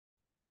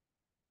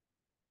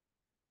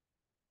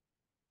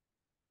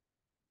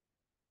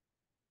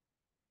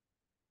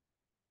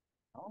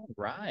All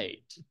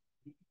right.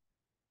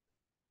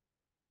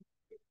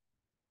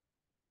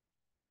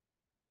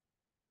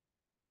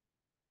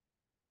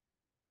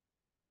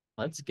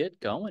 Let's get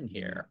going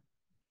here.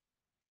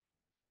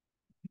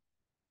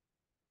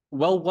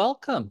 Well,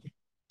 welcome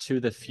to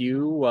the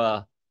few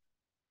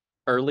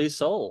early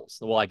souls.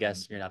 Well, I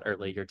guess you're not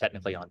early, you're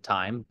technically on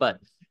time,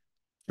 but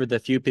for the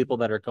few people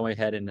that are going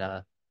ahead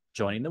and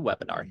joining the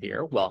webinar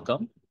here,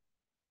 welcome.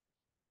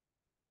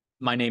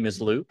 My name is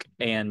Luke,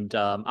 and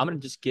I'm going to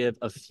just give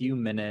a few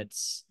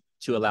minutes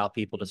to allow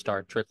people to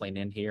start trickling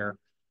in here.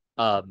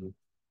 Um,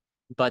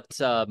 but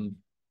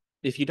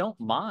if you don't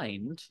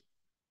mind,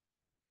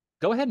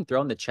 go ahead and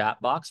throw in the chat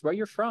box where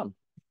you're from,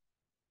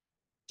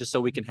 just so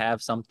we can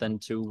have something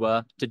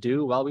to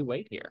do while we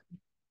wait here.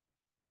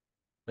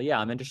 But yeah,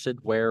 I'm interested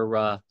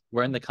where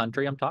in the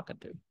country I'm talking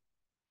to.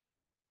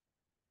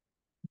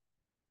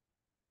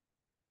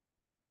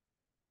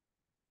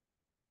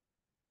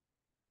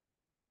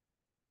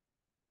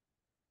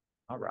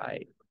 All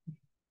right.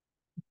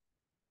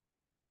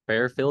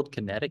 Fairfield,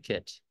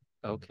 Connecticut.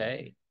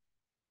 Okay.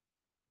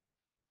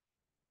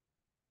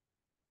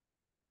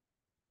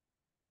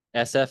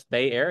 SF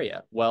Bay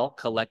Area. Well,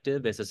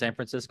 Collective is a San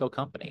Francisco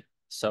company.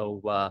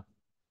 So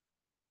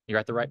you're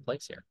at the right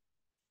place here.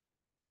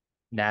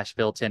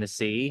 Nashville,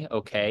 Tennessee.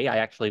 Okay. I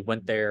actually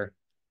went there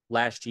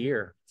last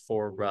year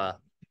for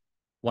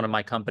one of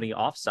my company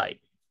offsite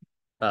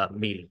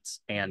meetings,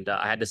 and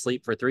I had to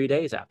sleep for 3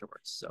 days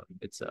afterwards. So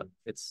it's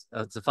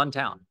a fun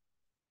town.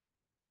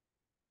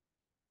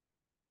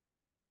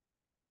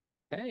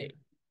 Hey,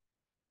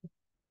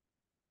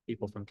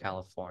 people from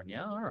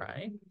California. All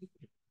right.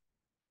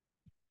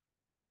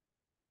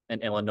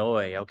 And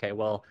Illinois. Okay.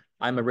 Well,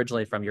 I'm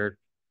originally from your,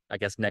 I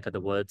guess, neck of the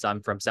woods.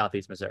 I'm from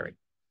Southeast Missouri.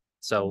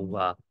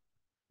 So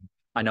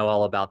I know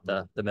all about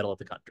the middle of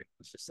the country.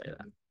 Let's just say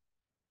that.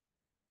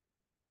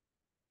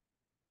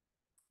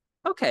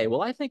 Okay.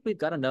 Well, I think we've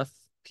got enough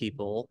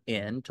people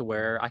in to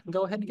where I can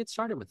go ahead and get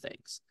started with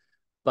things.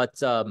 But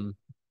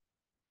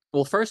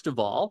well, first of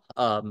all,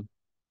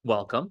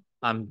 welcome.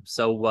 I'm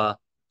so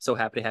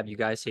happy to have you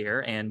guys here,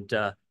 and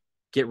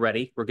get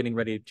ready. We're getting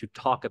ready to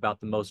talk about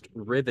the most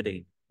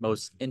riveting,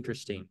 most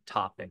interesting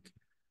topic,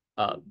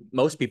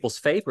 most people's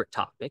favorite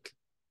topic,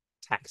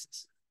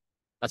 taxes.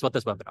 That's what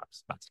this webinar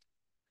is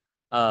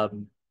about.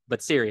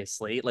 But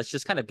seriously, let's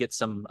just kind of get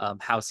some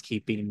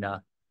housekeeping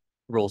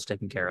rules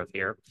taken care of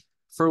here.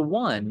 For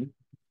one,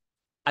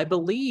 I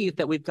believe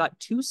that we've got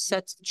two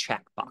sets of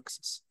check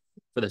boxes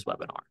for this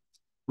webinar.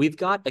 We've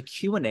got a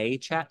Q&A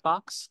chat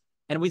box,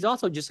 and we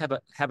also just have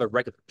a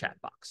regular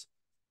chat box.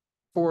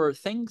 For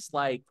things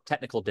like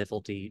technical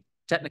difficulties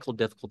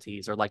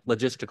or like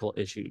logistical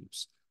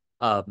issues,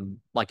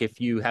 like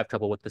if you have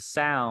trouble with the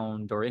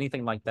sound or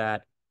anything like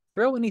that,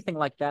 throw anything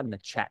like that in the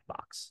chat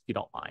box if you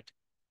don't mind.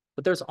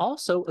 But there's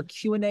also a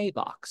Q&A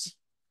box.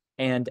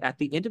 And at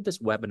the end of this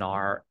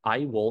webinar,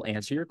 I will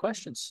answer your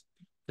questions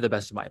to the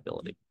best of my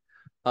ability.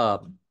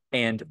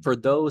 And for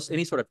those,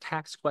 any sort of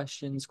tax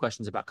questions,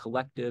 questions about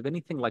collective,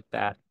 anything like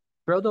that,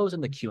 throw those in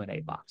the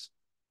Q&A box,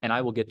 and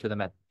I will get to them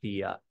at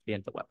the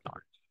end of the webinar.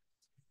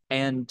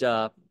 And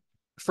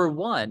for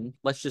one,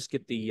 let's just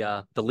get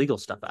the legal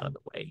stuff out of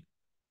the way.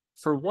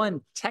 For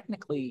one,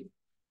 technically,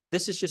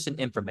 this is just an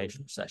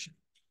informational session.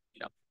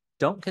 You know,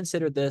 don't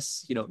consider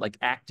this, like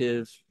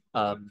active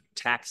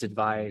tax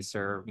advice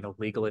or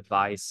legal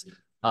advice.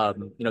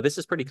 This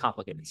is pretty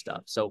complicated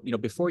stuff. So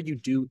before you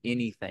do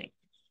anything,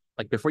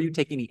 like before you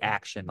take any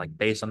action, like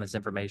based on this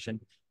information,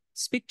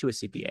 speak to a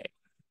CPA,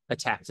 a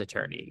tax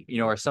attorney,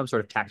 or some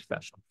sort of tax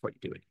professional before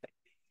you do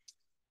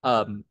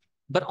anything.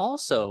 But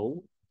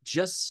also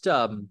just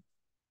a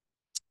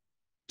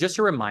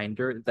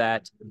reminder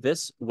that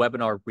this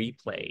webinar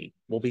replay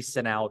will be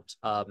sent out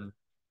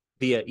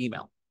via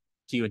email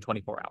to you in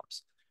 24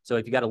 hours. So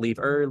if you got to leave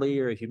early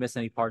or if you miss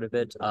any part of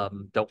it,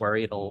 don't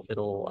worry, it'll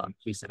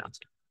be sent out to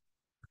you.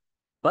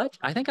 But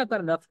I think I've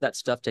got enough of that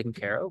stuff taken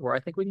care of where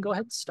I think we can go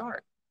ahead and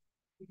start.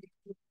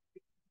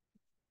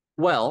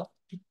 Well,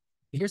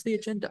 here's the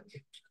agenda.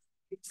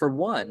 For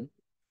one,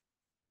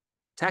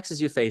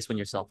 taxes you face when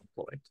you're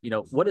self-employed.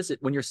 What is it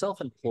when you're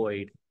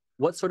self-employed?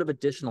 What sort of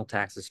additional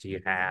taxes do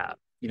you have?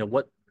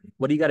 What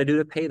do you got to do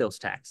to pay those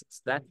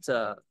taxes? That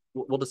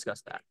we'll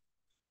discuss that.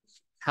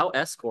 How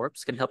S Corps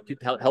can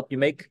help you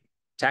make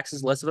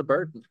taxes less of a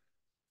burden.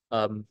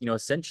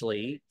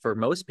 Essentially, for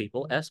most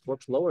people, S Corps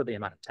lower the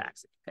amount of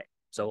tax that you pay.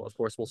 So, of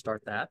course, we'll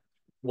start that.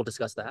 We'll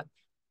discuss that.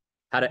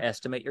 How to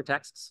estimate your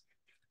taxes.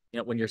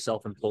 When you're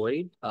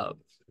self-employed,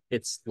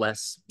 it's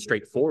less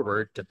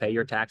straightforward to pay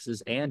your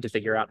taxes and to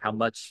figure out how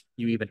much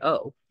you even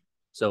owe.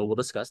 So we'll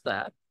discuss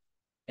that.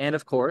 And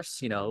of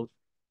course,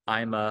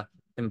 I'm a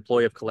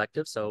employee of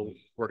Collective, so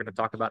we're going to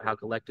talk about how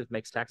Collective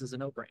makes taxes a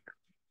no-brainer.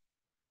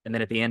 And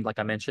then at the end, like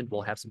I mentioned,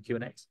 we'll have some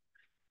Q&As.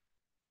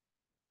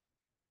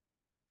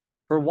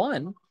 For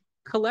one,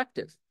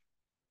 Collective.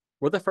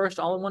 We're the first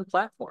all-in-one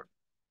platform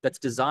that's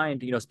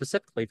designed,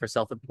 specifically for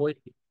self-employed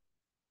people.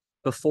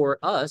 Before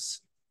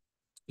us,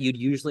 you'd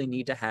usually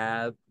need to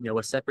have,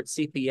 a separate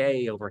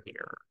CPA over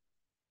here.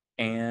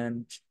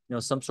 And,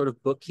 some sort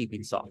of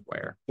bookkeeping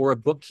software or a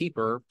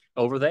bookkeeper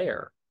over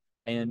there,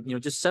 and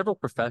just several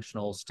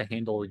professionals to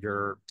handle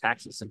your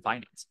taxes and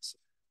finances.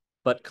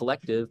 But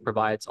Collective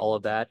provides all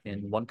of that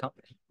in one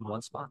company, in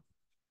one spot.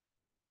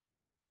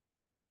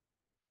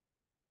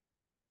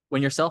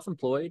 When you're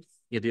self-employed,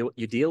 you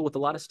deal with a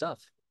lot of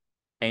stuff,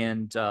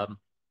 and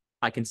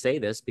I can say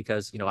this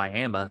because I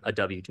am a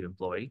W-2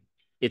 employee.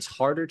 It's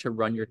harder to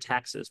run your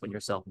taxes when you're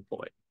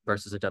self-employed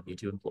versus a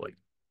W-2 employee.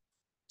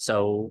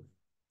 So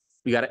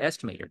you got to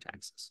estimate your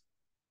taxes.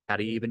 How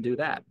do you even do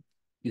that?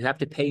 You have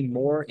to pay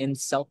more in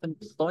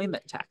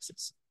self-employment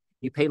taxes.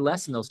 You pay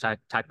less in those type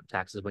of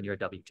taxes when you're a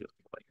W-2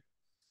 employee.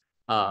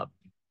 Uh,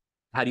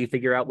 how do you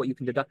figure out what you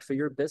can deduct for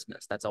your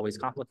business? That's always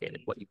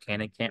complicated, what you can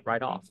and can't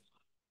write off.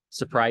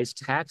 Surprise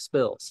tax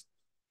bills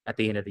at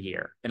the end of the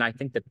year. And I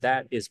think that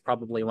that is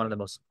probably one of the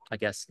most, I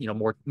guess,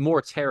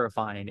 more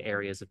terrifying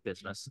areas of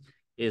business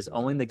is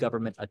owing the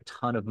government a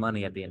ton of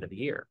money at the end of the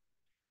year.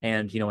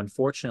 And,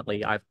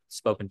 unfortunately, I've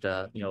spoken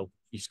to,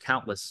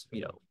 countless,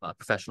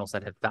 professionals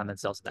that have found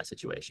themselves in that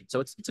situation. So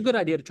it's a good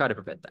idea to try to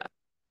prevent that.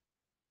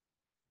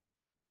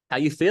 How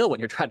you feel when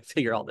you're trying to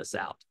figure all this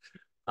out?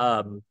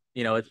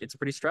 It's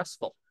pretty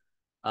stressful.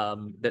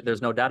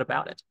 There's no doubt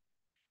about it.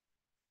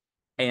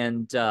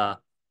 And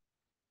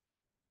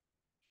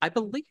I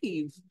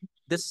believe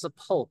this is a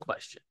poll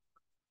question.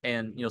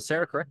 And,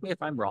 Sarah, correct me if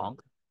I'm wrong,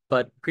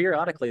 but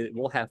periodically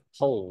we'll have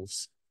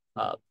polls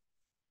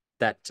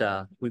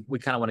that we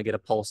kind of want to get a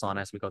pulse on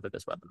as we go through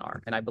this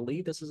webinar. And I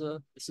believe this is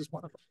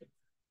one of them.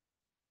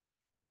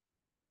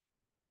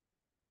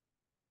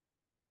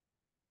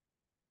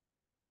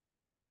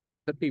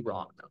 Could be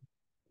wrong, though.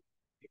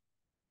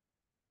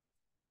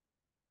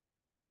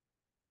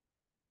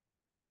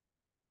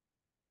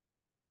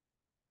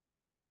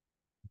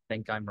 I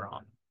think I'm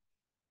wrong.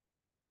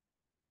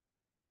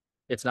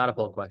 It's not a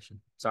poll question.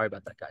 Sorry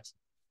about that, guys.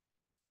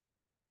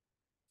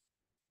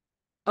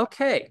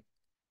 Okay.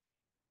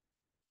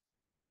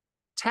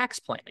 Tax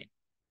planning.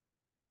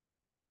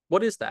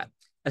 What is that?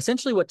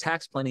 Essentially, what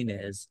tax planning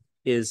is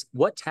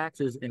what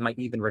taxes am I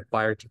even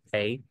required to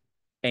pay,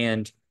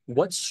 and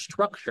what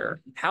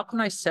structure, how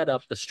can I set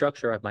up the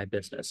structure of my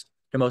business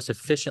to most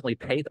efficiently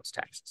pay those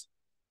taxes?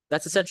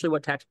 That's essentially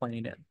what tax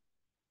planning is.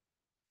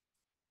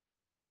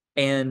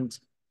 And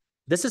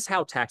this is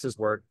how taxes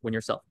work when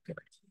you're self-employed.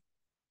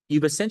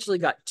 You've essentially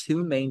got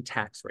two main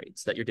tax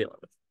rates that you're dealing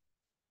with.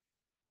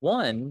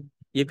 One,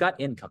 you've got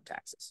income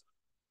taxes.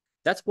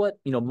 That's what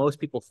most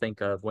people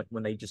think of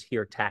when they just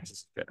hear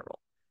taxes in general.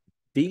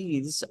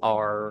 These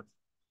are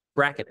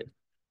bracketed.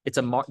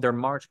 They're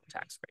marginal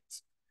tax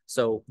rates.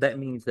 So that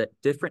means that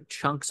different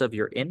chunks of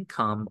your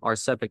income are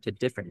subject to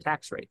different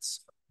tax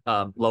rates,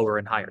 lower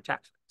and higher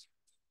tax rates.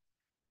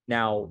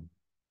 Now,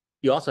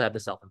 you also have the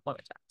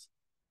self-employment tax.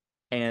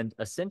 And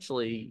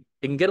essentially,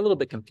 it can get a little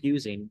bit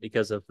confusing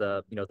because of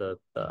the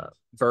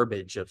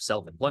verbiage of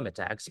self-employment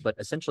tax. But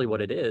essentially,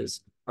 what it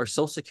is are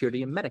Social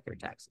Security and Medicare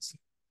taxes.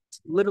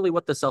 It's literally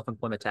what the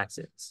self-employment tax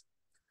is.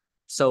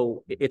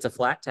 So it's a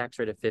flat tax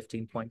rate of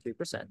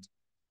 15.3%.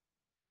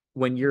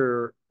 When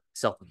you're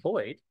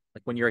self-employed,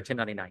 like when you're a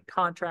 1099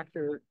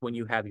 contractor, when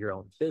you have your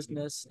own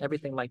business,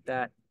 everything like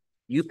that,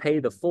 you pay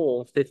the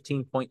full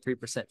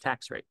 15.3%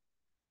 tax rate.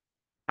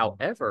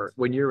 However,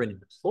 when you're an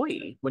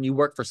employee, when you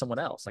work for someone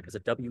else, like as a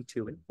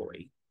W-2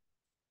 employee,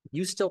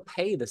 you still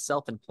pay the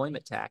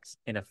self-employment tax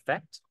in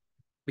effect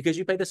because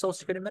you pay the Social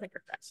Security and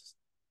Medicare taxes.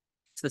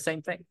 It's the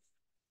same thing.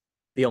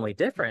 The only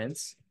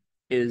difference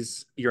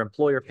is your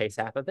employer pays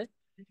half of it,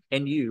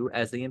 and you,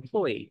 as the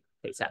employee,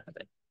 pays half of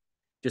it.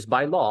 Just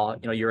by law,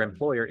 your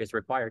employer is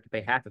required to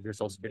pay half of your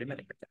Social Security and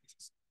Medicare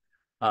taxes.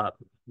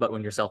 But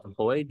when you're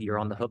self-employed, you're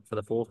on the hook for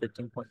the full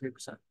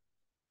 15.3%.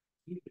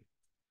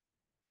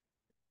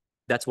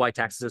 That's why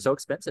taxes are so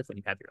expensive when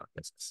you have your own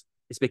business.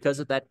 It's because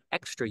of that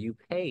extra you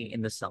pay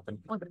in the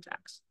self-employment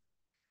tax.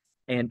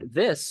 And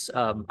this,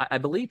 I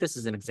believe this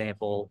is an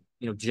example,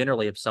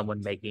 generally of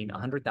someone making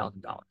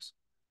 $100,000.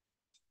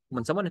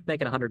 When someone is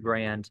making 100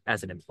 grand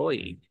as an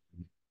employee,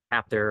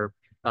 after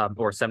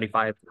or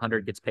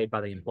 7,500 gets paid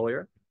by the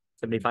employer,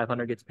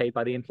 7,500 gets paid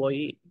by the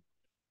employee.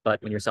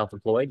 But when you're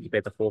self-employed, you pay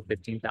the full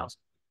 15,000.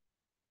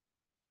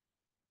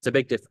 It's a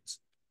big difference.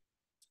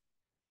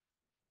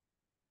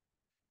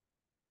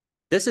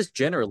 This is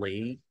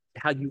generally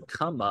how you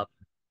come up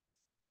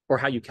or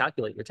how you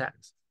calculate your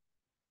tax.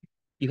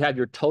 You have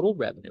your total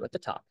revenue at the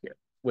top here,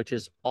 which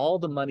is all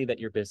the money that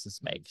your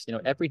business makes.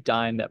 Every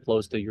dime that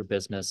flows through your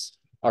business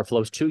or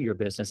flows to your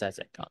business as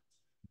income.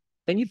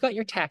 Then you've got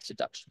your tax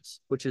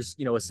deductions, which is,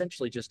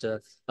 essentially just a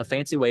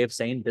fancy way of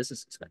saying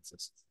business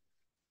expenses.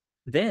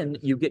 Then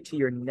you get to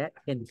your net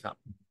income,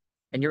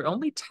 and you're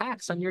only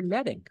taxed on your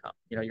net income.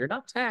 You're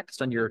not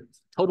taxed on your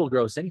total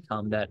gross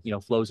income that,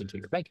 flows into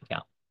your bank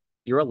account.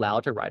 You're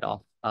allowed to write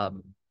off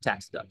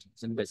tax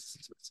deductions and business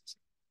expenses.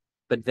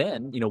 But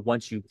then,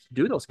 once you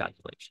do those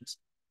calculations,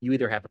 you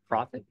either have a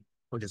profit,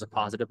 which is a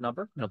positive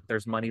number.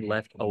 There's money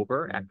left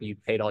over after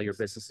you've paid all your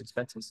business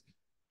expenses,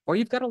 or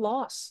you've got a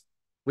loss,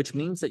 which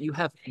means that you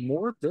have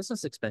more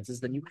business expenses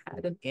than you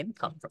had in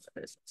income from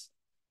the business.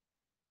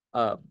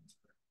 Uh,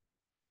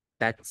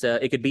 that's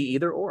it could be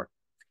either or.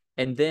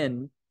 And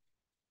then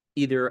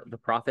either the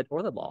profit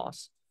or the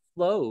loss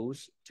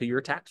flows to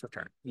your tax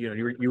return.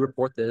 You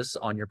report this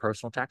on your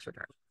personal tax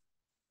return.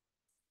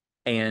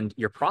 And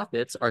your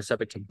profits are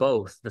subject to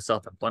both the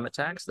self-employment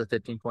tax, the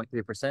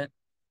 15.3%,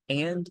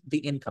 and the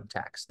income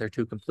tax. They're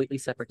two completely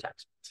separate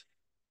tax rates.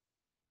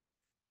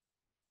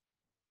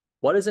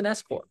 What is an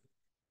S Corp?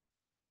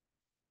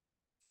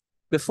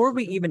 Before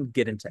we even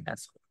get into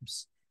S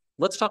Corps,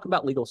 let's talk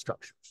about legal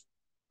structures.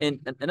 In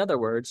other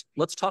words,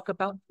 let's talk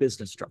about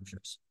business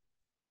structures.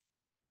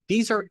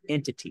 These are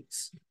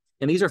entities,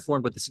 and these are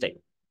formed with the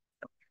state.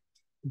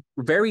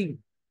 Very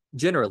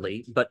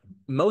generally, but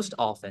most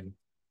often,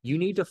 you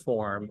need to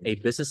form a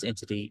business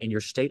entity in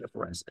your state of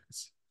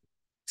residence,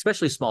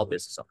 especially small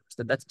business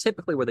owners. That's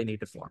typically where they need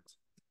to form.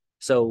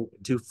 So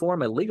to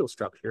form a legal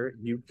structure,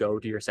 you go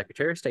to your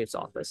Secretary of State's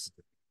office.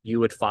 You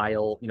would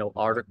file,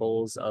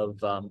 articles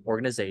of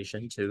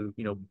organization to,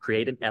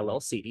 create an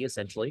LLC.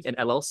 Essentially, an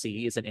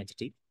LLC is an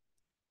entity,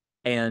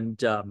 and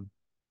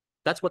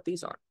that's what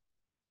these are.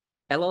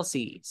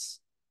 LLCs,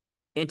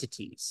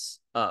 entities.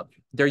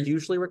 They're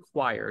usually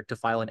required to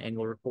file an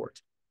annual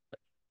report,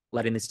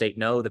 letting the state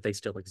know that they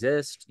still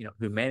exist.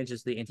 Who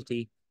manages the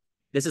entity.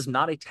 This is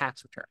not a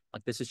tax return.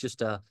 Like this is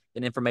just an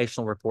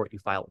informational report you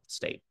file with the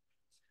state.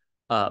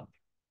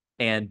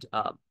 And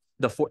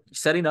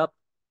setting up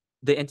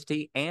the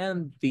entity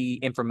and the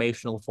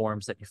informational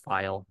forms that you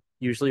file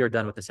usually are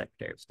done with the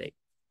Secretary of State.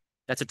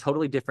 That's a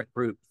totally different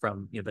group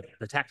from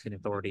the taxing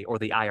authority or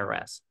the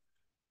IRS.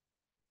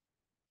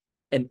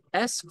 An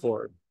S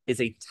Corp is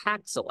a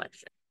tax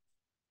election.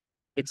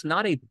 It's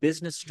not a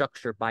business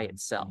structure by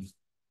itself.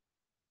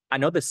 I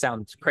know this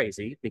sounds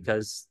crazy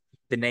because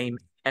the name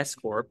S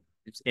Corp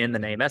is in the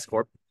name S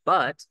Corp,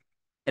 but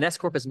an S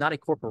Corp is not a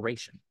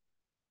corporation.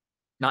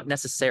 Not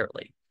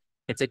necessarily.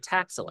 It's a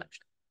tax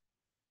election.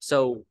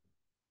 So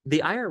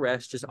the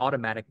IRS just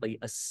automatically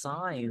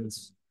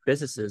assigns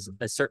businesses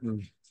a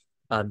certain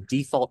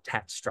default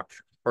tax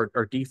structure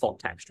or default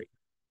tax treatment.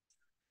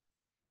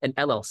 An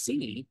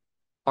LLC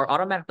are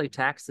automatically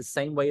taxed the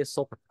same way as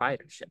sole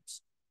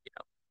proprietorships.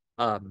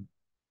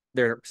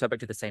 They're subject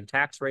to the same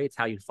tax rates.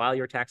 How you file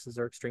your taxes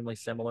are extremely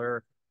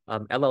similar.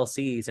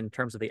 LLCs, in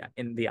terms of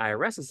in the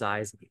IRS's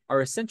eyes,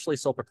 are essentially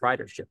sole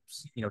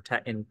proprietorships.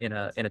 In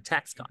a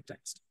tax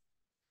context.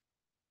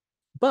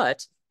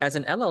 But as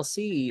an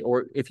LLC,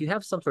 or if you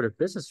have some sort of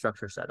business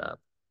structure set up,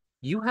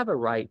 you have a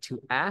right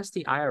to ask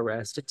the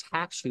IRS to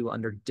tax you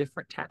under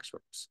different tax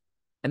rules.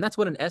 And that's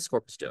what an S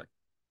Corp is doing.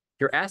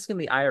 You're asking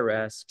the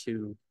IRS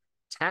to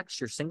tax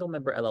your single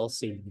member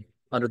LLC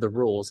under the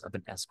rules of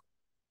an S Corp.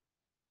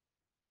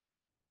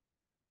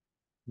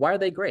 Why are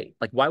they great?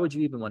 Like, why would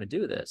you even want to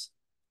do this?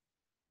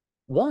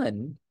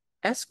 One,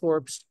 S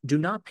Corps do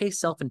not pay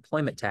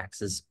self-employment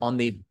taxes on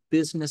the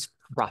business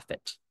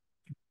profit.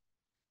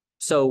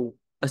 So,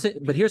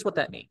 but here's what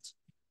that means.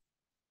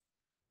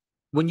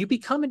 When you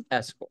become an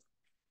S Corp,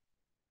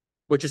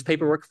 which is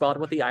paperwork filed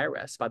with the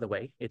IRS, by the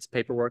way, it's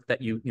paperwork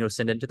that you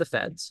send into the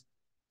feds.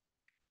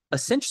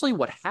 Essentially,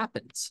 what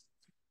happens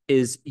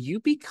is you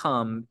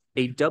become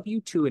a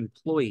W-2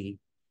 employee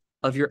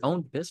of your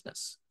own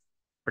business,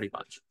 pretty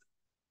much.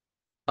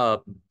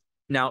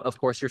 Now, of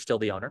course, you're still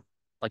the owner.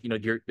 Like,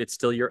 it's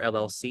still your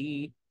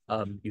LLC.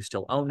 You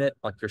still own it.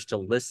 Like, you're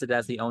still listed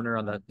as the owner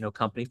on the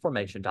company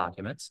formation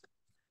documents.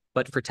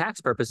 But for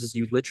tax purposes,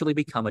 you literally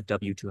become a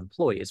W-2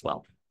 employee as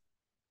well.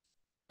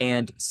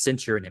 And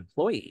since you're an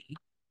employee,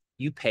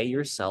 you pay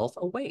yourself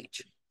a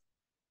wage.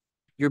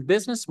 Your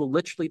business will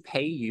literally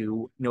pay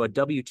you, a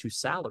W-2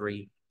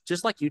 salary,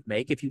 just like you'd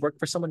make if you worked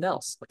for someone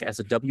else, like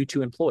as a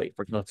W-2 employee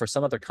for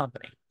some other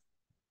company.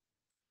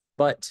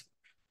 But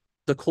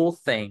the cool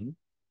thing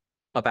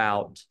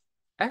about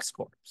S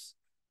Corps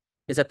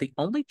is that the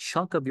only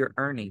chunk of your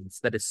earnings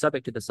that is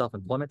subject to the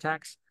self-employment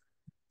tax,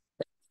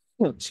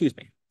 excuse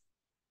me,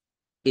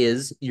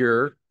 is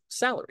your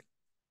salary,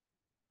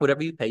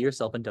 whatever you pay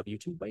yourself in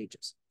W-2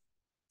 wages.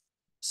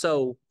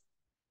 So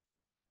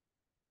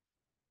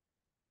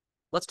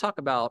let's talk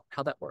about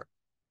how that works.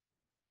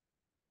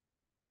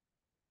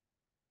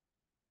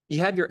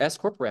 You have your S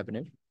Corp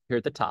revenue here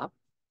at the top,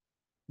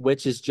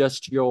 which is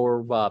just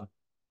your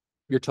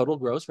total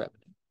gross revenue.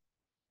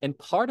 And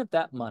part of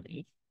that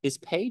money is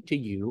paid to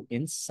you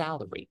in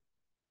salary.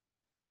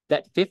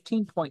 That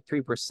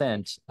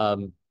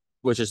 15.3%,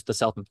 which is the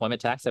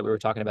self-employment tax that we were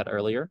talking about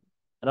earlier.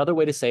 Another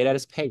way to say that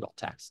is payroll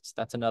taxes.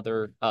 That's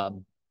another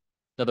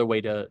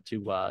way to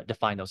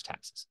define those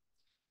taxes.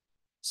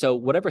 So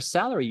whatever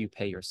salary you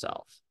pay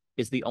yourself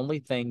is the only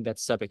thing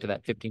that's subject to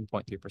that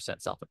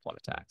 15.3%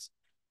 self-employment tax.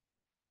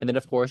 And then,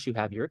 of course, you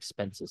have your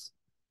expenses.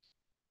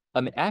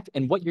 And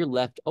what you're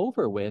left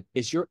over with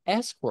is your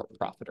S Corp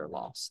profit or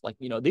loss. Like,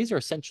 these are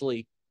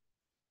essentially,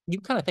 you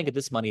kind of think of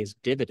this money as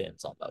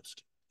dividends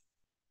almost.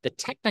 The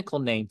technical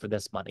name for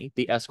this money,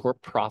 the S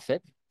Corp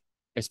profit,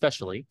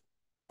 especially,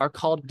 are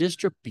called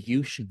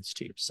distributions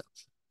to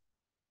yourself.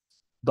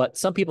 But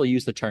some people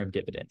use the term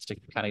dividends to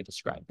kind of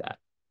describe that.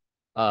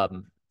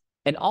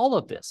 And all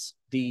of this,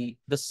 the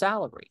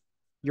salary,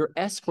 Your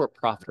S Corp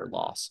profit or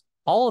loss,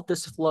 all of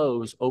this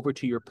flows over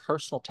to your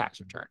personal tax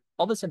return.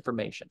 All this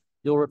information,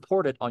 you'll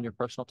report it on your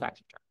personal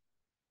tax return.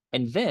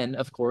 And then,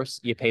 of course,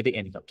 you pay the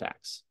income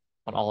tax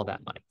on all of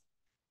that money.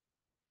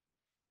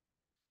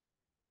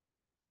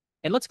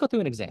 And let's go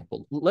through an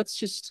example.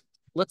 Let's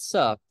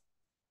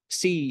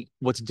see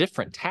what's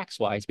different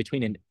tax-wise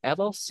between an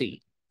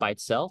LLC by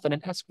itself and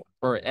an S Corp,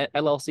 or an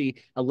LLC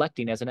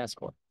electing as an S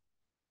Corp.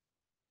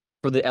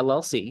 For the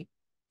LLC,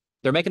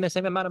 they're making the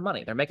same amount of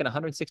money. They're making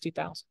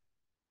 160,000.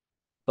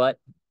 But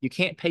you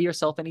can't pay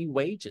yourself any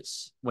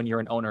wages when you're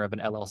an owner of an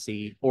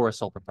LLC or a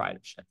sole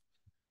proprietorship.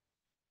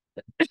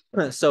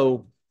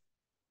 So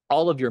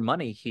all of your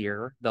money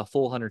here, the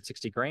full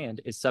 160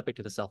 grand, is subject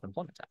to the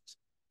self-employment tax.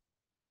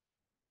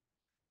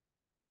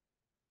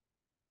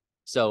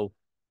 So,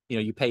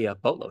 you pay a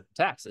boatload of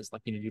taxes.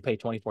 Like, you pay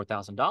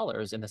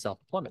 $24,000 in the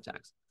self-employment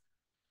tax.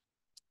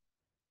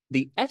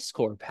 The S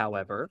Corp,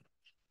 however,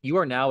 you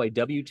are now a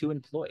W-2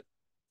 employee.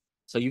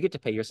 So you get to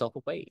pay yourself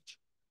a wage.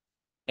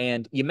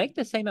 And you make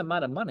the same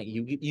amount of money.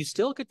 You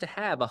still get to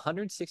have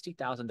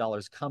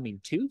 $160,000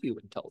 coming to you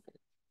in total.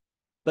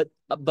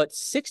 But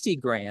 60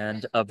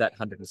 grand of that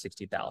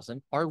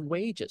 160,000 are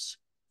wages,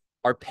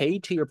 are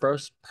paid to your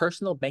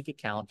personal bank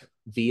account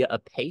via a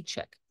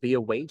paycheck,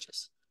 via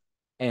wages.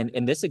 And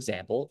in this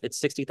example, it's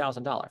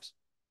 $60,000.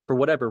 For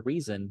whatever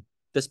reason,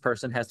 this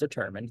person has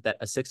determined that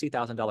a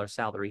 $60,000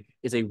 salary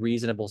is a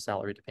reasonable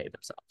salary to pay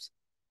themselves.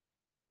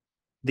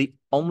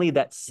 Only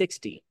that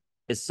 60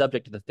 is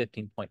subject to the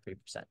 15.3%,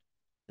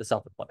 the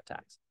self-employment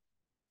tax.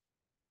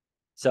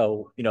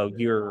 So,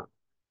 your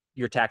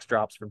tax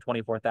drops from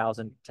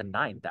 24,000 to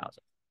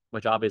 9,000,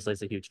 which obviously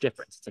is a huge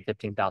difference. It's a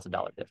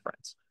 $15,000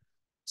 difference.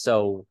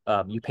 So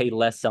you pay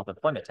less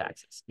self-employment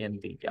taxes in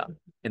the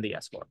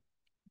S Corp.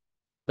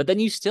 But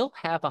then you still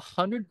have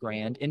 100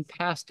 grand in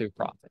pass-through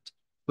profit,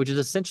 which is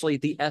essentially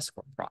the S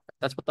Corp profit.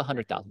 That's what the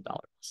 $100,000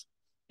 is.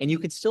 And you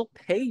can still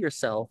pay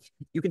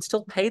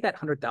that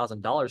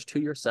 $100,000 to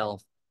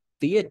yourself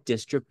via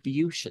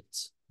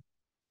distributions.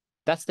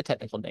 That's the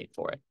technical name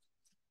for it.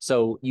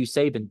 So you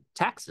save in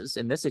taxes.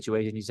 In this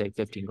situation, you save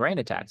 15 grand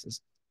in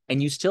taxes,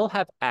 and you still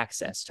have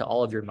access to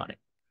all of your money.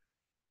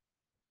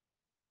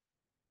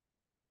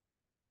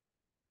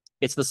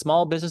 It's the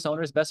small business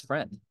owner's best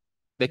friend.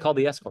 They call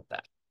the S Corp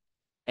that.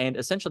 And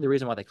essentially the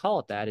reason why they call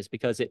it that is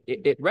because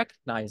it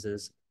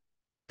recognizes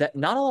that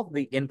not all of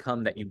the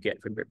income that you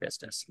get from your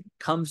business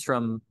comes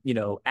from,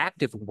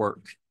 active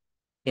work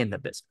in the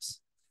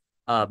business.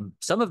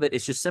 Some of it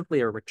is just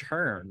simply a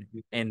return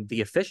and the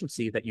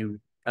efficiency that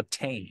you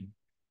obtain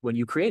when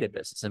you create a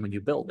business and when you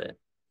build it.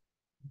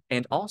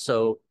 And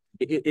also,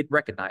 it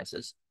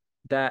recognizes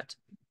that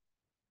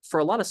for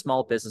a lot of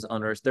small business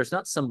owners, there's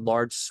not some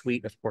large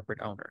suite of corporate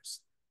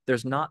owners.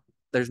 There's not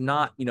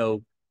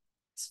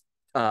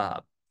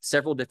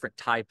several different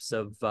types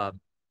of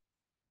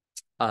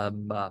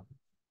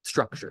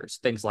structures,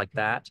 things like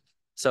that.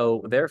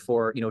 So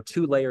therefore,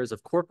 2 layers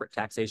of corporate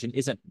taxation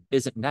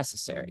isn't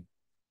necessary.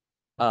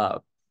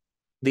 The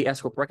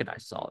S Corp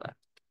recognizes all of that.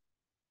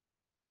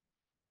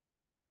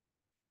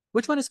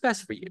 Which one is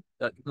best for you?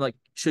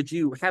 Should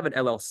you have an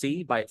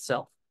LLC by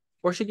itself,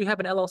 or should you have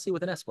an LLC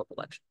with an S Corp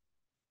election?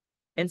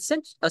 And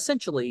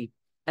essentially,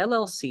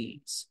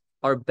 LLCs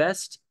are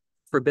best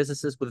for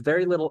businesses with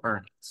very little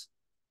earnings.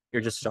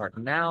 You're just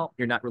starting out.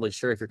 You're not really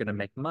sure if you're going to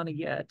make money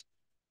yet.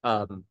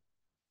 And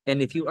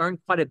if you earn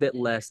quite a bit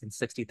less than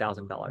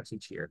 $60,000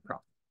 each year,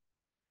 probably.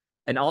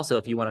 And also,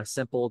 if you want a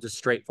simple, just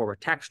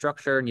straightforward tax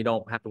structure and you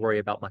don't have to worry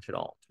about much at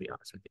all, to be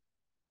honest with you.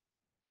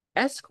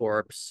 S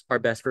Corps are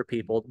best for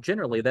people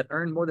generally that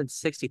earn more than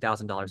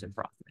 $60,000 in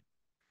profit.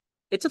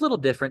 It's a little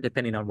different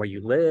depending on where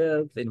you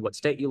live, in what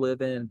state you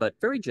live in, but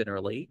very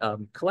generally,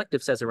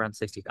 collective says around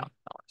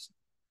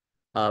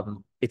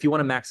 $60,000. If you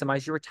want to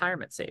maximize your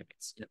retirement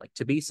savings,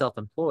 to be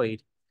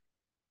self-employed,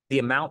 the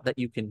amount that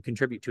you can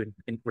contribute to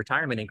in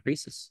retirement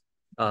increases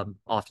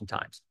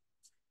oftentimes.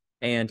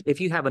 And if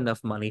you have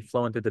enough money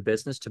flowing through the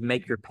business to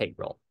make your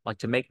payroll,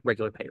 to make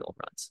regular payroll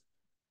runs.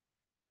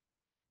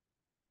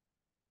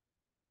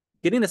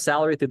 Getting a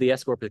salary through the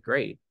S Corp is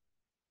great,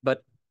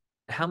 but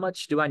how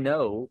much do I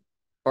know,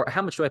 or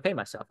how much do I pay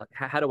myself?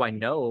 How do I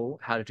know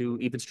how to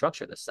even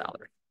structure this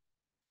salary?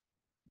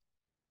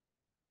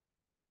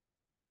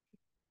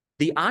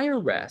 The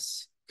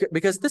IRS,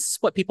 because this is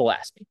what people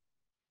ask me.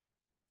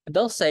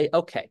 They'll say,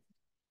 okay,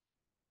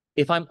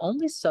 if I'm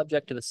only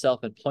subject to the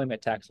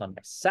self-employment tax on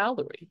my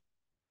salary,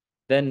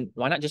 then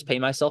why not just pay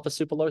myself a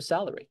super low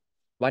salary?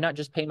 Why not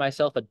just pay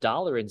myself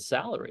 $1 in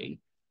salary,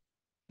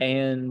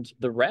 and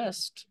the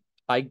rest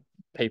I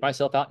pay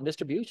myself out in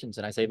distributions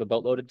and I save a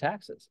boatload in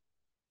taxes?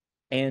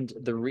 And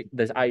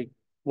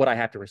what I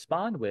have to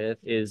respond with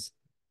is,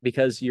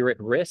 because you're at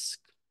risk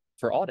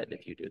for audit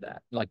if you do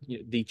that.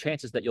 The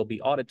chances that you'll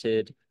be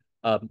audited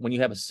when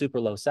you have a super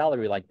low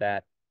salary like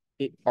that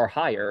are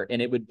higher,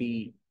 and it would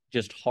be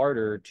just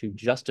harder to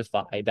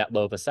justify that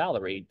low of a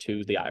salary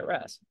to the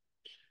IRS.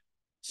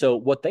 So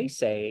what they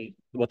say,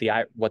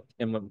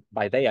 and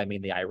by they I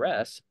mean the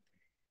IRS,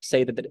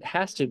 say that it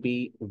has to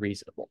be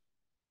reasonable.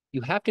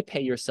 you have to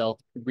pay yourself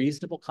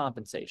reasonable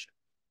compensation.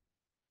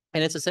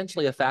 And it's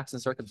essentially a facts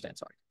and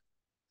circumstance argument.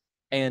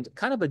 And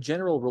kind of a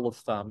general rule of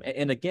thumb,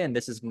 and again,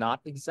 this is not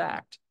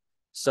exact.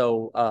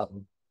 So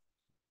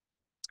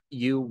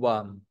you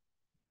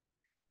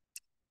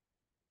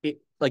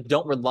like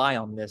don't rely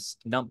on this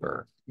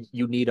number.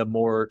 You need a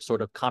more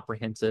sort of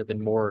comprehensive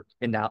and more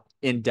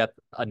in-depth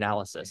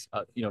analysis,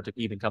 to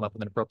even come up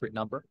with an appropriate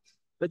number.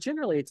 But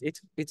generally,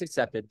 it's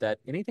accepted that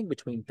anything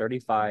between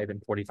 35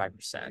 and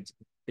 45%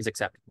 is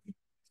acceptable.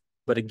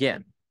 But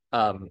again,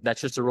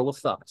 that's just a rule of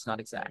thumb. It's not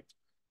exact.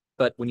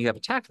 But when you have a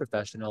tax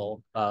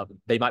professional,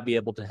 they might be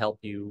able to help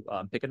you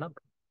pick a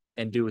number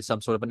and do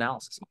some sort of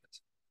analysis on it.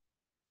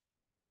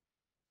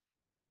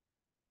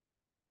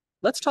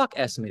 Let's talk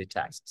estimated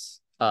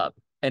taxes.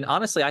 And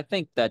honestly, I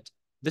think that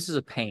this is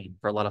a pain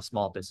for a lot of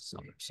small business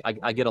owners.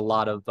 I get a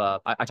lot of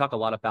I talk a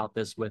lot about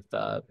this with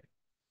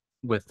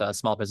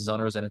small business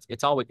owners, and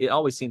it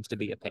always seems to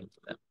be a pain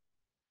for them.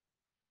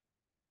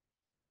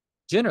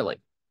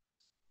 Generally,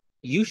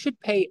 you should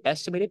pay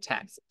estimated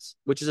taxes,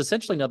 which is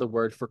essentially another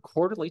word for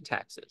quarterly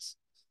taxes,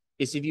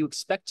 is if you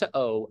expect to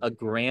owe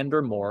 $1,000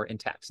 or more in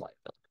tax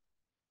liability.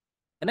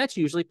 And that's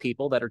usually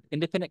people that are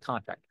independent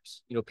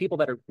contractors, people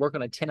that are working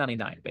on a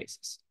 1099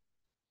 basis,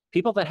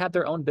 people that have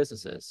their own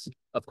businesses,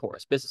 of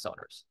course, business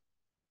owners,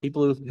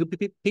 people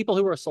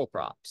who are sole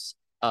props,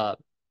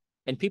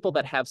 and people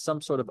that have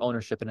some sort of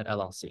ownership in an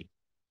LLC.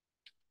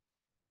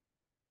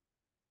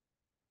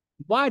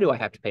 Why do I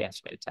have to pay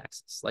estimated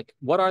taxes? Like,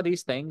 what are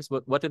these things?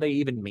 What do they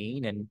even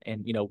mean?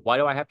 And why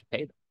do I have to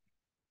pay them?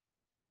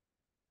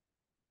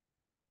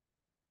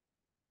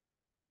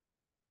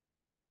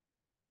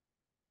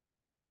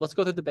 Let's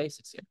go through the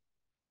basics here.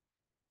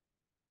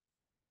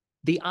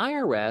 The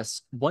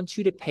IRS wants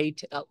you to pay.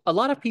 A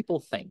lot of people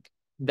think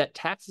that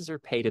taxes are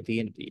paid at the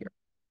end of the year,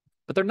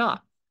 but they're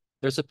not.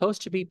 They're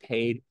supposed to be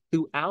paid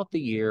throughout the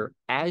year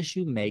as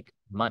you make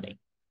money.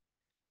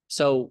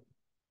 So,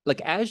 like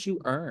as you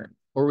earn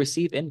or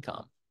receive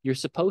income, you're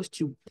supposed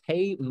to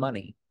pay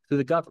money to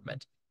the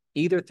government,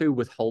 either through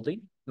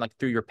withholding, like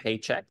through your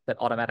paycheck that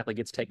automatically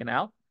gets taken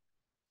out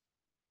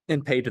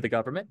and paid to the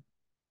government,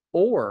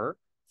 or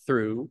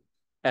through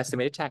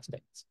estimated tax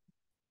payments,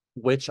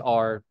 which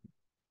are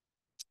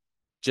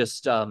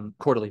just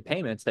quarterly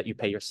payments that you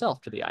pay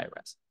yourself to the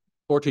IRS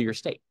or to your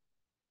state.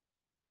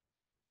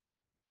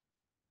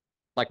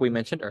 Like we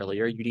mentioned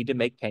earlier, you need to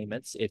make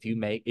payments if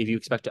you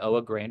expect to owe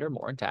 $1,000 or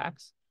more in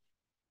tax.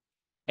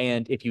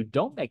 And if you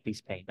don't make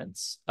these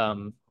payments,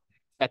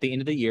 at the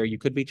end of the year, you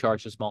could be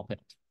charged a small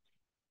penalty.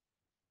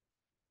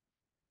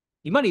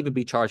 You might even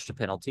be charged a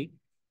penalty,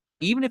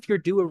 even if you're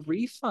due a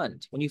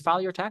refund when you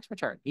file your tax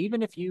return.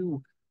 Even if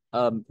you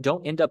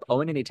don't end up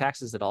owing any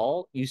taxes at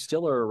all, you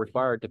still are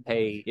required to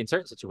pay, in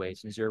certain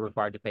situations, you're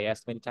required to pay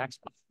estimated tax.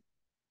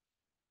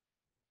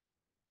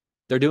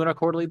 They're doing a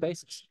quarterly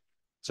basis.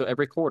 So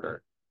every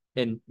quarter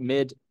in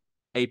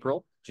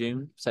mid-April,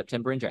 June,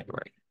 September, and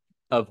January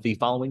of the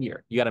following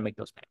year, you got to make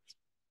those payments.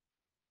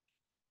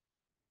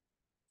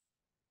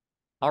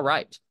 All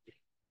right.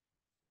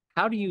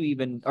 How do you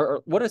even,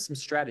 or what are some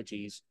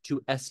strategies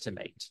to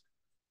estimate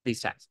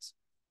these taxes?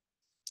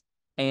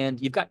 And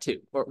you've got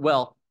two,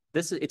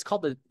 it's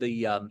called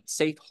the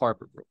safe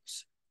harbor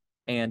rules.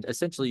 And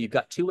essentially you've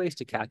got two ways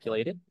to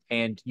calculate it,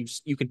 and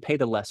you can pay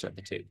the lesser of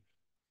the two.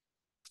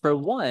 For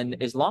one,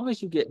 as long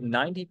as you get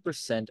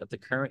 90% of the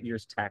current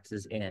year's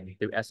taxes in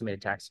through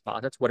estimated tax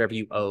deposits, whatever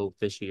you owe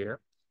this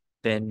year,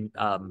 then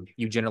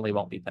you generally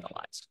won't be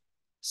penalized.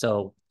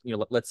 So,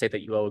 let's say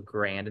that you owe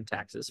 $1,000 in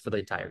taxes for the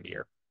entire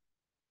year.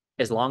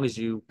 As long as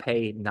you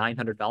pay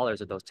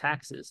 $900 of those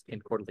taxes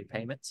in quarterly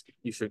payments,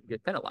 you shouldn't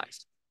get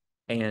penalized.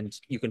 And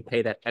you can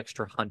pay that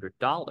extra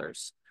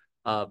 $100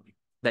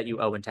 that you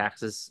owe in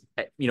taxes,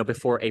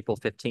 before April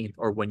 15th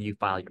or when you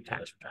file your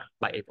tax return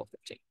by April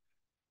 15th.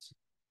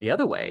 The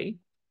other way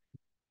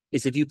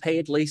is if you pay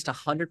at least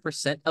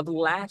 100% of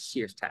last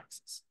year's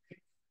taxes.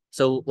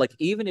 So like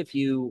even if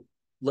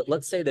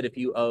let's say that if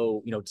you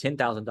owe,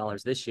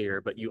 $10,000 this year,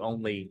 but you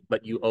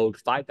owed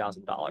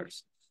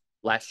 $5,000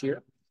 last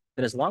year,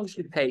 then as long as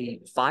you pay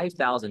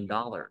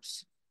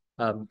 $5,000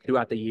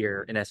 throughout the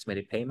year in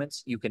estimated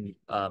payments, you can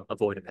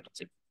avoid a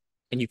penalty.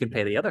 And you can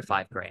pay the other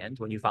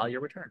 $5,000 when you file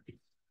your return.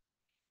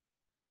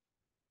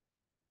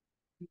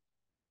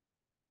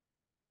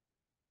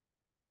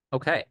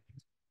 Okay.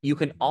 You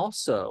can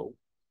also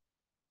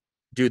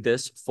do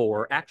this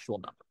for actual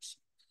numbers.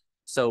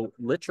 So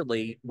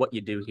literally what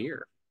you do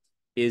here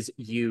is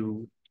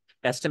you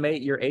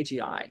estimate your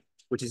AGI,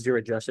 which is your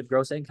adjusted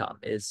gross income,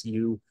 is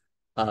you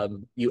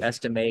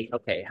estimate,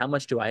 okay, how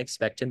much do I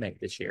expect to make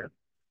this year?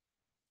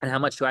 And how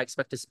much do I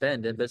expect to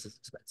spend in business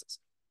expenses?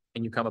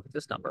 And you come up with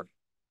this number.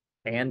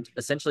 And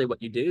essentially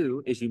what you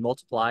do is you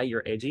multiply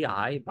your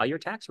AGI by your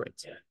tax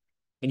rates.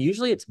 And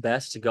usually it's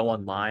best to go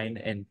online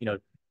and,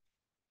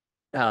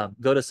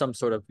 go to some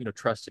sort of,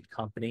 trusted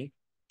company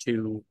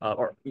to,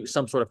 or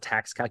some sort of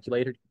tax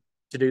calculator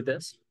to do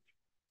this.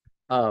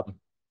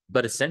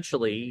 But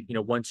essentially,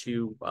 once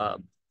you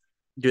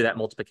do that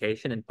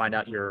multiplication and find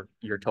out your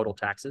total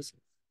taxes,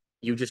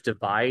 You just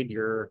divide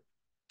your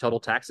total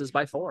taxes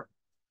by 4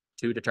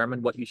 to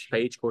determine what you should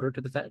pay each quarter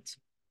to the feds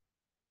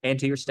and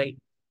to your state,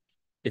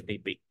 if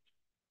need be.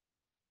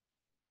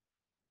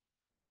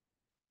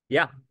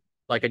 Yeah,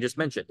 like I just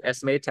mentioned,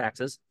 estimated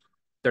taxes,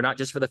 they're not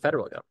just for the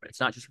federal government. It's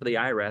not just for the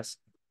IRS.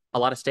 A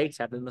lot of states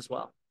have them as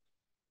well.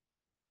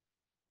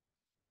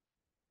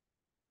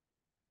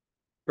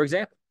 For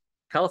example,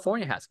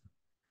 California has them.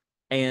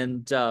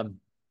 And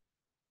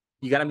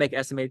you got to make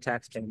estimated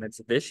tax payments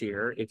this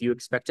year if you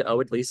expect to owe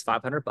at least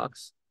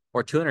 $500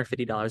 or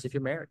 $250 if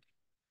you're married.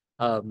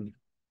 Um,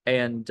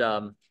 and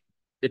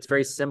it's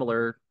very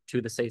similar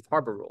to the safe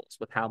harbor rules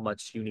with how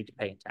much you need to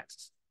pay in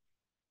taxes.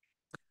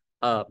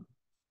 Um,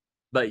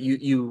 but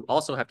you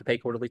also have to pay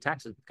quarterly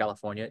taxes in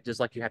California, just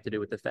like you have to do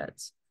with the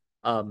feds.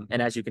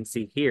 And as you can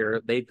see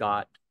here, they've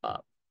got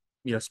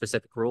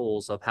specific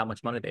rules of how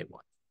much money they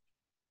want.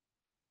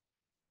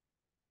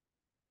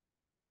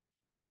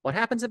 What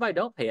happens if I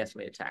don't pay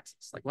estimated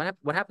taxes? Like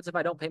what happens if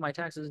I don't pay my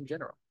taxes in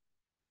general?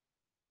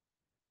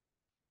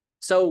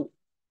 So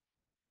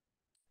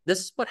this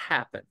is what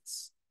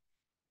happens,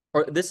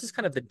 or this is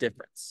kind of the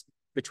difference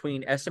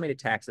between estimated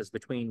taxes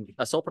between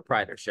a sole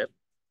proprietorship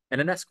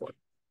and an S Corp.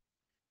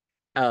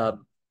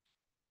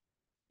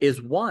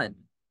 Is one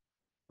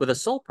with a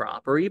sole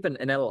prop or even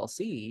an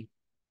LLC,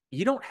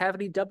 you don't have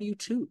any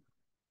W-2.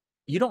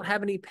 You don't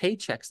have any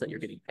paychecks that you're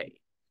getting paid.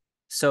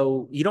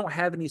 So you don't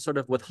have any sort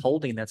of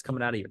withholding that's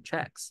coming out of your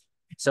checks.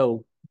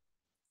 So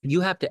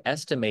you have to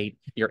estimate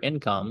your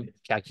income,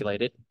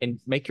 calculate it,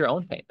 and make your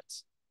own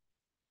payments.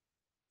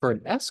 For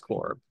an S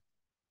Corp,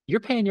 you're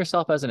paying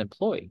yourself as an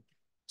employee.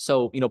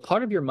 So,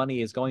 part of your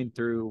money is going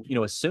through,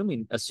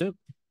 assume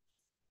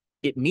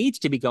it needs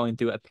to be going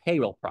through a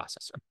payroll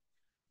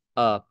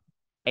processor.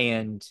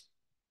 And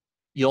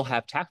you'll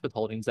have tax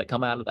withholdings that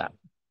come out of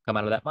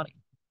that money.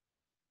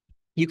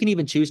 You can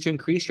even choose to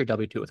increase your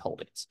W-2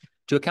 withholdings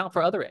to account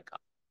for other income.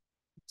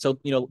 So,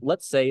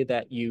 let's say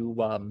that you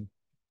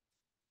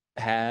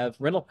have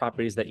rental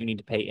properties that you need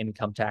to pay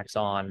income tax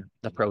on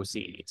the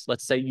proceeds.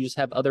 Let's say you just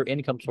have other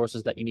income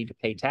sources that you need to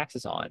pay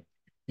taxes on.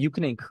 You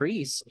can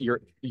increase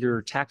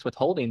your tax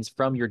withholdings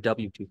from your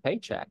W-2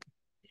 paycheck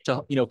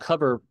to,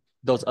 cover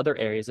those other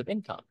areas of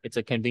income. It's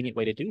a convenient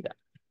way to do that.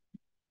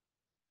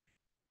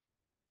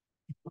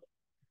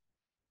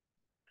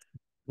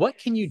 What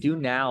can you do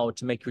now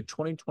to make your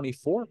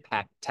 2024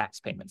 tax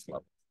payments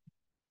low?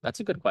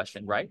 That's a good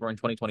question, right? We're in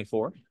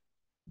 2024.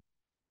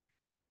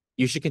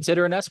 You should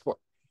consider an S Corp,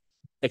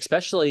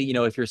 especially,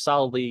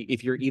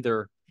 if you're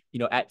either,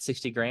 at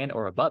 60 grand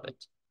or above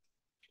it.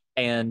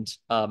 And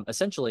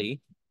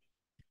essentially,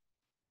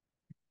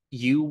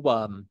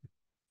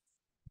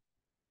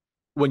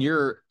 when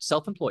you're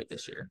self-employed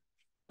this year,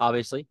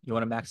 obviously, you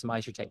want to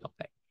maximize your take-home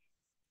pay.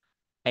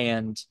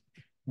 And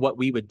what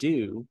we would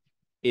do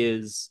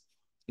is,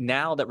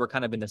 now that we're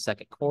kind of in the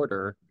second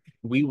quarter,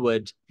 we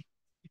would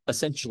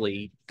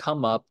essentially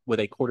come up with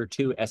a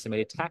Q2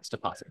 estimated tax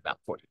deposit amount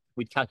for you.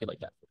 We'd calculate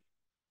that for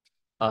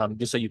you,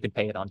 just so you can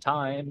pay it on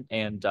time.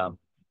 And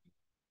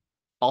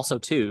also,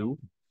 too,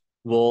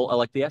 we'll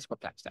elect the S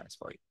Corp tax status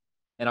for you.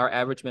 And our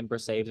average member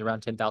saves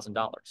around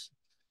 $10,000.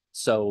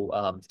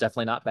 So it's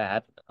definitely not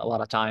bad. A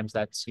lot of times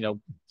that's,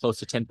 close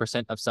to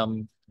 10% of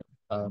some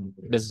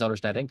business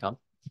owners' net income.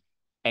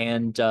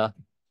 And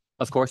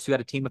of course, you got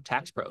a team of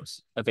tax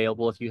pros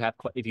available if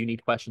you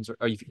need questions, or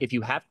if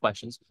you have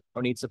questions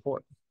or need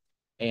support.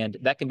 And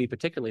that can be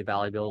particularly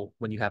valuable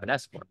when you have an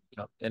S Corp.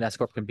 An S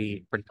Corp can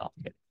be pretty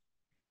complicated.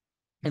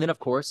 And then, of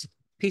course,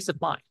 peace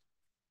of mind,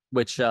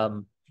 which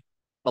a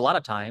lot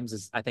of times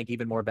is, I think,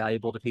 even more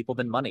valuable to people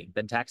than money,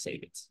 than tax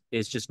savings,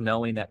 is just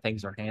knowing that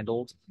things are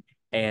handled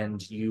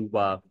and you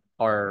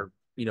are,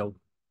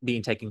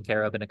 being taken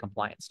care of in a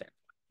compliance standpoint.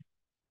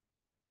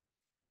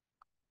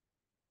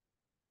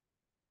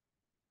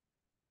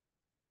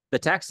 The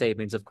tax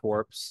savings of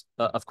corps,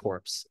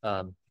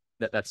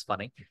 that's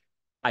funny.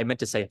 I meant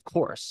to say, of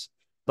course,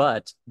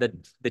 but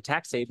the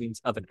tax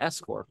savings of an S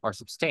Corp are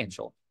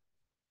substantial,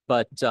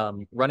 but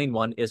running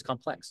one is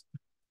complex.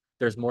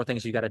 There's more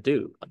things you got to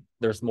do.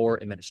 There's more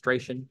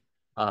administration.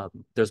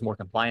 There's more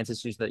compliance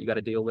issues that you got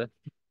to deal with.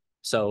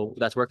 So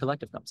that's where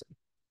collective comes in.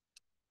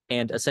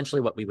 And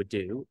essentially what we would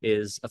do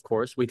is, of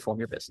course, we'd form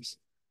your business.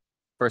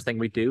 First thing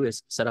we do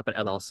is set up an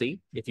LLC.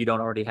 If you don't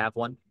already have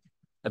one,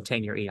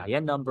 obtain your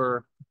EIN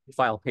number,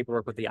 file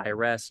paperwork with the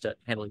IRS to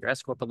handle your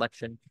S Corp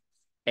election,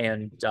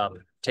 and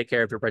take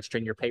care of your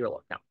registering your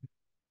payroll account.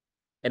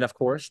 And of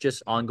course,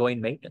 just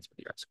ongoing maintenance with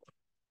your S Corp.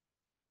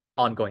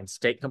 Ongoing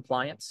state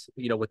compliance,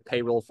 with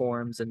payroll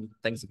forms and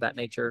things of that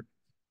nature.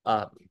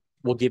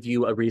 We'll give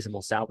you a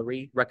reasonable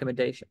salary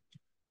recommendation.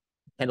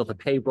 Handle the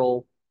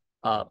payroll.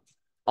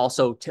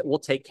 Also, we'll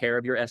take care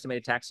of your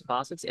estimated tax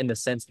deposits in the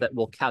sense that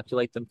we'll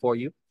calculate them for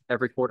you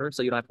every quarter,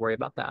 so you don't have to worry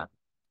about that.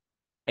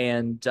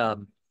 And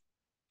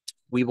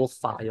we will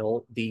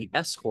file the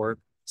S Corp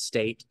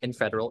state and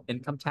federal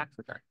income tax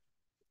return.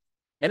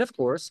 And of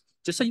course,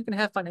 just so you can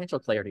have financial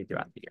clarity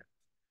throughout the year,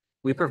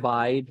 we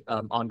provide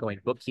ongoing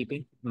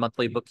bookkeeping,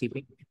 monthly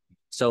bookkeeping.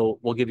 So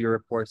we'll give you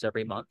reports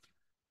every month.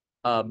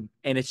 And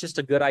it's just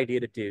a good idea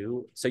to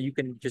do. So you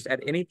can just at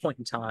any point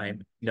in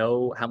time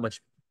know how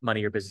much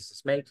money your business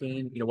is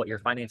making, what your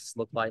finances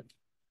look like.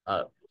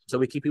 Uh, so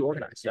we keep you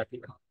organized.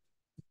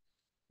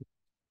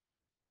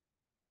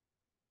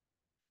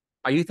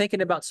 Are you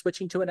thinking about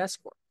switching to an S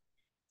Corp?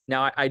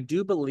 Now, I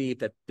do believe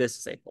that this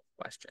is a full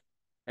question.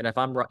 And if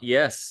I'm right,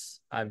 yes,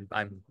 I'm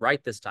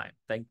right this time.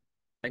 Thank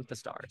the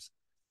stars.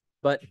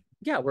 But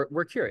yeah,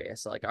 we're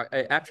curious. Like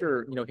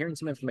after hearing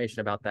some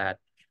information about that,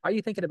 are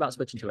you thinking about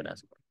switching to an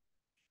S Corp?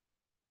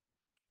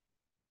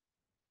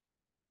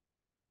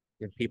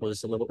 Give people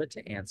just a little bit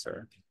to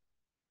answer.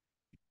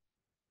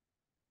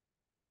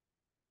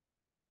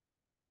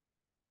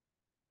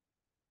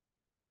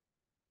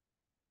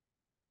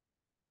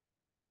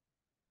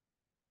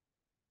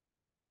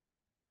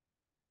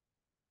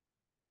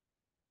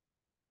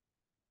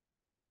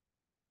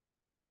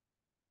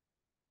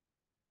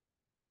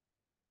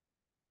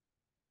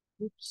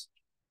 Oops.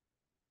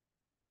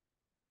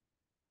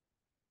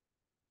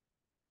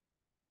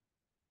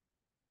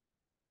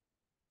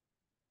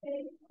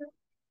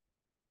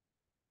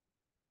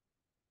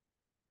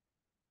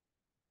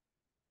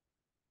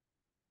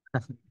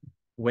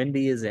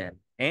 Wendy is in.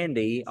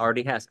 Andy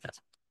already has an S.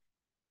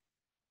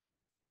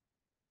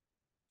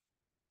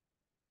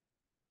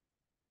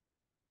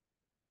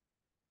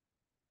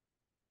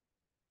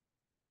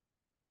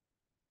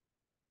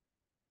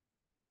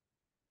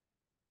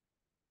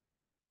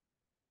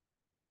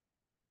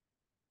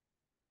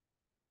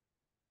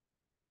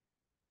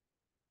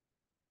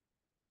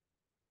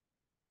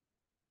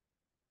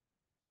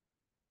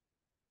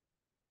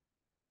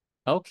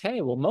 Okay,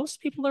 well, most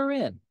people are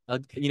in. A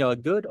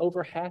good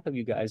over half of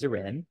you guys are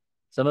in.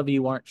 Some of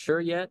you aren't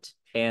sure yet,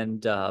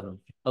 and a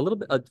little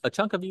bit, a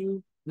chunk of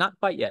you not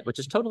quite yet, which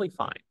is totally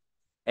fine.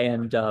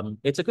 And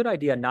it's a good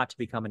idea not to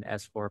become an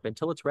S corp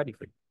until it's ready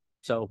for you.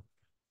 So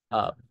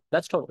uh,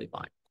 that's totally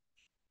fine.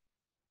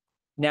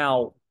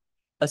 Now,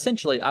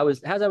 essentially,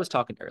 as I was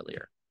talking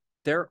earlier,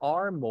 there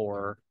are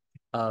more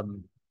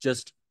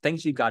just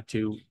things you've got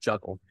to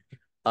juggle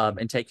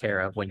and take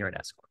care of when you're an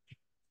S corp.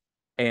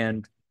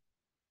 And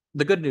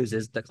the good news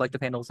is the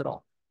collective handles it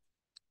all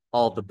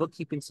of the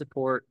bookkeeping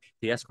support,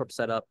 the S corp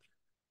setup,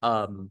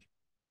 um,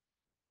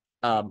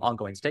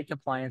 ongoing state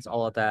compliance,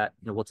 all of that.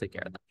 We'll take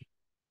care of that.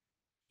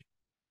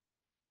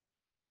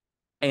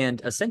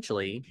 And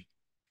essentially,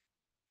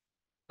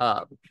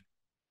 uh,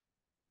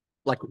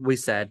 like we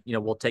said,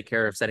 we'll take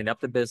care of setting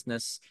up the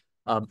business.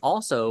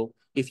 Also,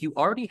 if you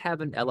already have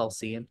an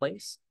LLC in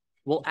place,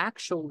 we'll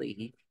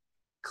actually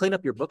clean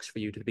up your books for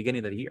you to the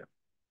beginning of the year.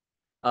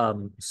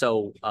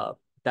 So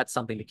that's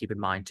something to keep in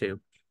mind too.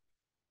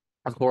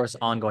 Of course,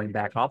 ongoing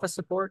back office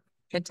support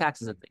and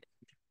taxes and things.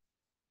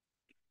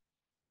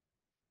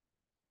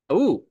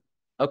 Oh,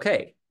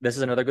 okay. This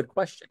is another good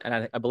question.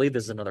 And I believe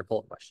this is another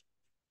poll question.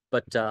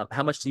 But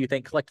how much do you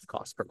think collective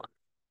costs per month?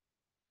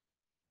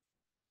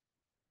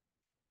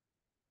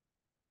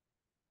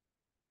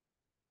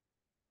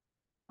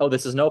 Oh,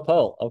 this is no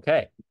poll.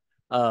 Okay.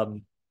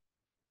 Um,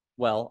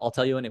 well, I'll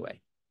tell you anyway.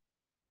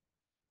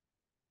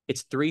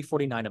 It's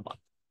 $349 a month.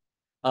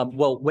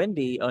 Well,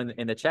 Wendy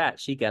in the chat,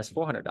 she guessed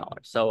 $400.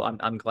 So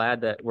I'm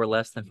glad that we're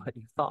less than what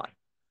you thought.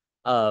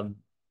 Um,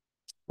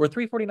 we're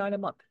 $349 a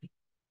month,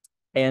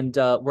 and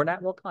we're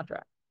not real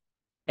contract.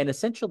 And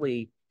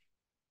essentially,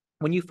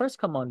 when you first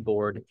come on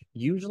board,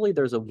 usually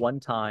there's a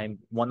one-time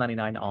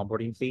 199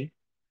 onboarding fee.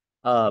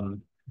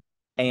 Um,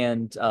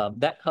 and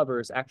that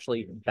covers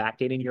actually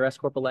backdating your S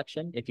corp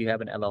election if you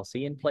have an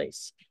LLC in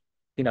place,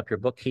 clean up your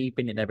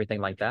bookkeeping and everything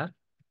like that.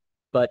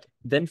 But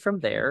then from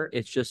there,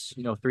 it's just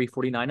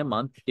 $349 a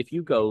month if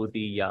you go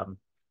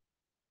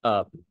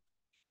uh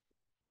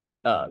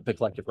the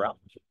collective route.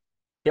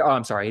 Yeah, oh,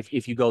 I'm sorry,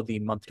 if you go the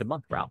month to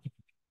month route.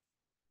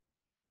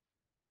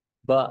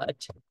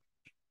 But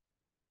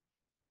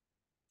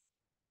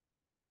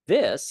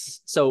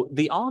so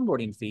the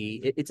onboarding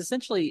fee, it's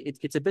essentially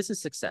it's a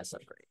business success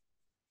upgrade,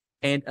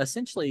 and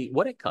essentially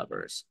what it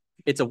covers,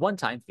 it's a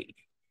one-time fee,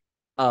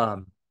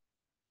 um,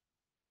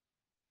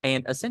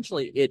 and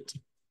essentially it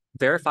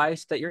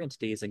verifies that your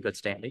entity is in good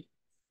standing,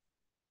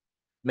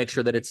 make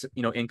sure that it's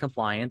in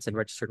compliance and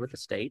registered with the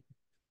state.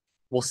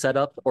 We'll set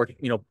up or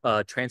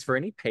transfer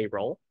any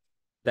payroll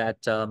that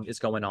is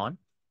going on,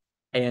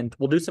 and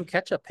we'll do some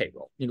catch-up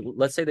payroll.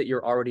 Let's say that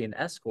you're already an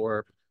S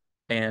corp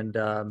and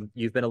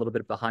you've been a little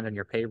bit behind on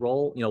your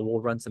payroll. We'll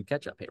run some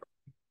catch-up payroll,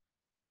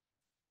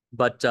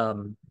 but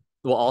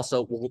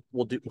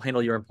we'll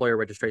handle your employer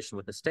registration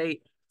with the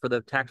state for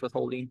the tax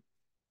withholding,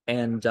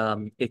 and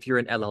if you're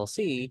an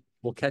LLC,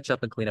 we'll catch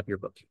up and clean up your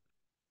book,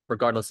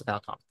 regardless of how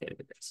complicated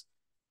it is.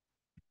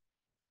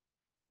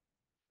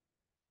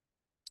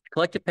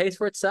 Collective pays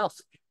for itself.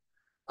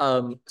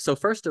 So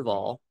first of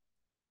all,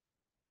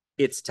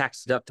 it's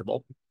tax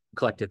deductible.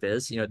 Collective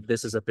is,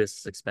 this is a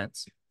business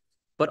expense.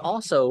 But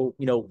also,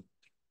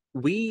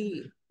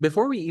 we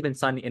before we even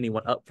sign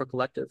anyone up for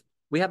collective,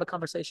 we have a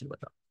conversation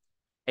with them.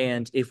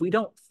 And if we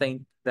don't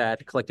think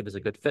that collective is a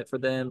good fit for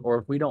them, or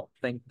if we don't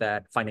think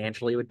that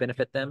financially it would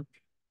benefit them,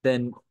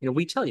 then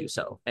we tell you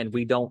so, and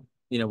we don't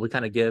we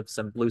kind of give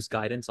some loose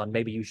guidance on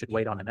maybe you should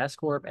wait on an S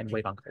Corp and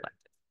wait on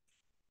collective.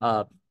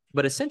 Uh,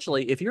 but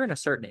essentially, if you're in a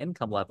certain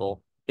income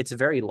level, it's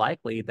very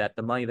likely that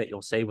the money that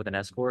you'll save with an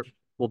S Corp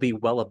will be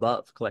well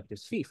above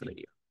collective's fee for the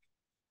year.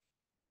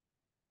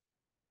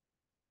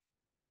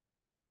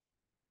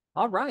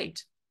 All right.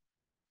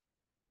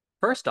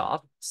 First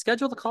off,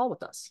 schedule the call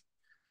with us.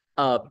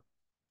 Uh,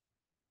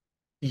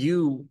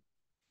 you,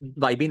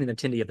 by being an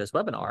attendee of this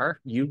webinar,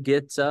 you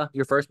get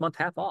your first month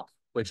half off,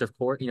 which of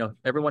course,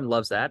 everyone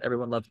loves that.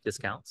 Everyone loves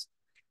discounts.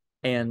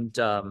 And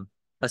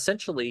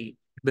essentially,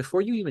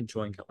 before you even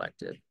join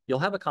Collective, you'll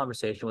have a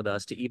conversation with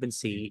us to even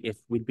see if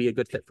we'd be a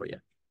good fit for you,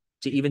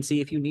 to even see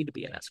if you need to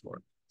be an S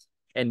Corp.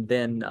 And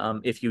then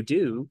if you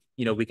do,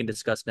 we can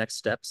discuss next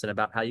steps and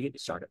about how you get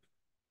started.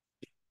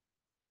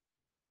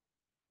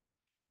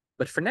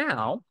 But for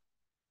now,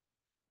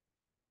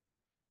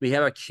 we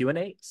have our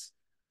Q&As.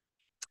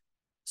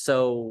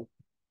 So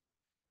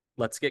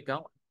let's get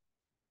going.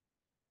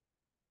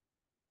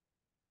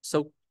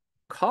 So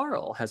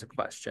Carl has a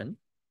question.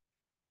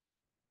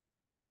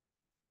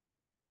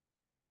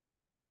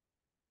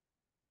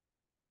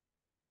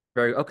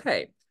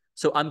 Okay.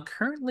 So I'm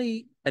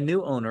currently a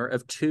new owner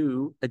of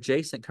 2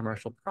 adjacent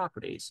commercial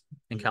properties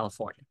in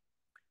California.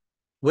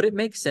 Would it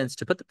make sense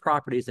to put the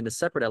properties into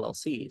separate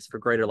LLCs for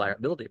greater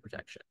liability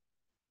protection,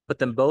 put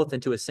them both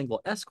into a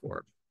single S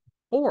Corp,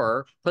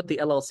 or put the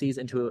LLCs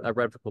into a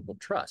revocable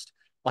trust?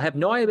 Well, I have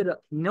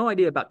no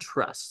idea about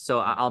trust,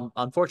 so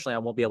unfortunately I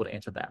won't be able to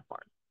answer that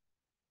part.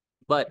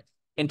 But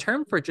in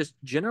terms for just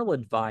general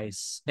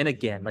advice, and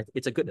again, like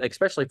it's a good,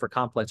 especially for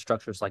complex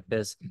structures like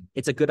this,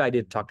 it's a good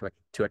idea to talk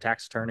to a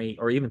tax attorney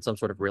or even some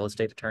sort of real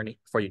estate attorney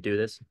before you do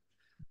this,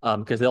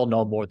 because they'll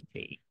know more than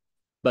me.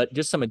 But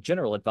just some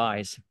general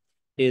advice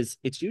is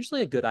it's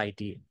usually a good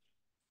idea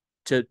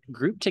to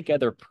group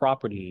together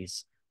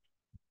properties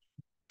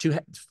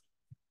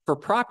for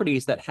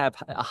properties that have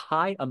a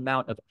high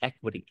amount of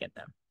equity in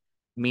them,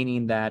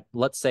 meaning that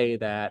let's say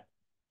that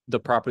the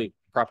property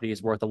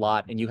is worth a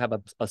lot and you have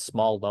a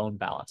small loan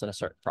balance on a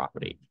certain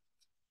property,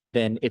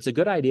 then it's a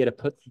good idea to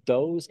put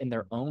those in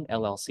their own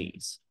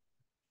LLCs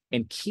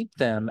and keep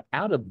them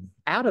out of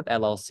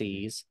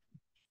LLCs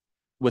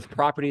with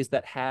properties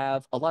that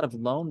have a lot of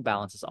loan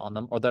balances on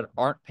them or that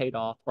aren't paid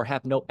off or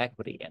have no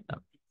equity in them.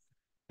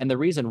 And the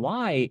reason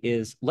why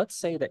is, let's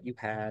say that you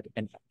had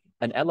an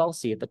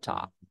LLC at the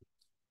top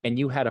and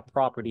you had a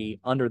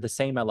property under the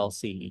same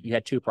LLC. You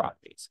had 2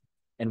 properties,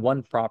 and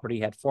one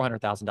property had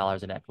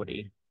 $400,000 in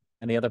equity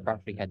and the other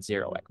property had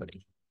 0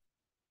 equity.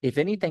 If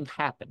anything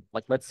happened,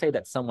 like let's say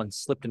that someone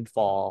slipped and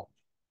fall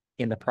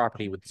in the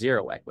property with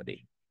 0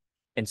 equity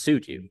and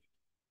sued you,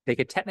 they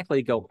could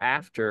technically go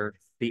after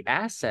the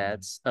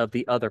assets of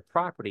the other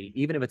property,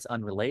 even if it's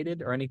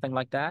unrelated or anything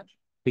like that,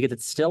 because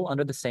it's still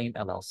under the same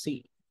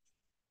LLC.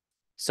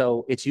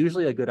 So it's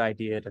usually a good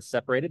idea to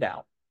separate it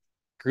out,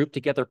 group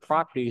together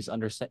properties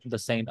under the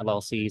same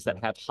LLCs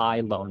that have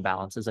high loan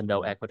balances and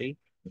no equity,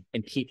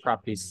 and keep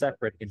properties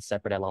separate in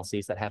separate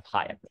LLCs that have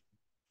high equity.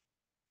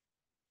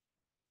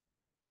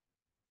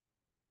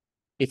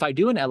 If I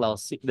do an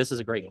LLC, this is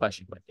a great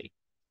question, Wendy.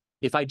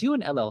 If I do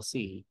an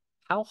LLC,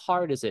 how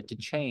hard is it to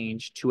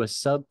change to a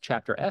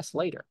subchapter S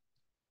later?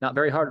 Not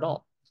very hard at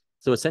all.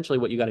 So essentially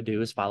what you got to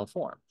do is file a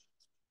form.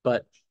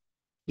 But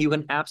you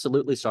can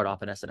absolutely start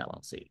off as an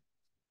LLC.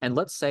 And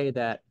let's say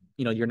that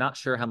you're not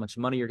sure how much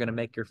money you're going to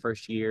make your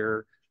first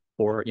year,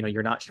 or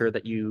you're not sure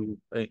that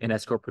an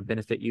S Corp would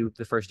benefit you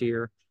the first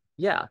year.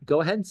 Yeah,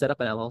 go ahead and set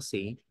up an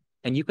LLC,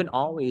 and you can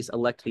always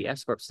elect the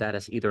S Corp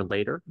status either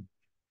later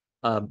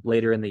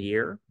in the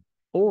year,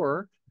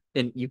 or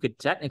and you could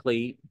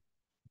technically,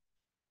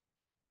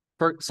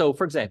 for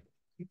example,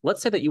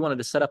 let's say that you wanted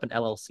to set up an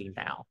LLC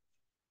now,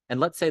 and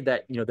let's say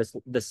that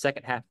the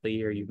second half of the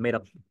year you've made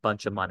a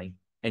bunch of money,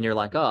 and you're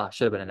like, oh, I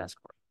should have been an S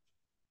Corp.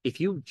 If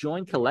you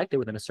join Collective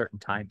within a certain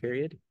time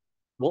period,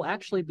 we'll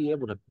actually be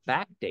able to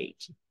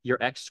backdate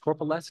your S Corp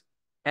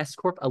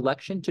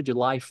election to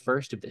July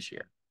 1st of this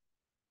year.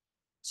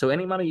 So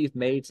any money you've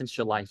made since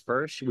July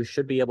 1st, we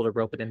should be able to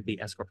rope it into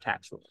the S Corp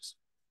tax rules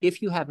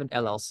if you have an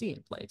LLC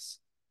in place.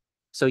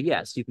 So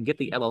yes, you can get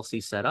the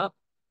LLC set up,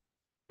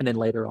 and then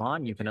later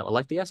on, you can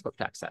elect the S Corp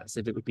tax status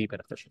if it would be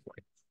beneficial for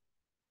you.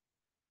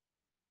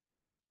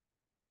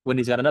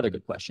 Wendy's got another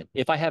good question.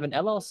 If I have an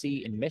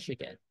LLC in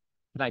Michigan,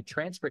 can I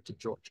transfer it to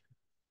Georgia?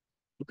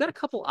 We've got a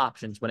couple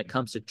options when it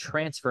comes to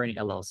transferring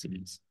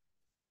LLCs.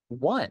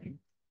 One,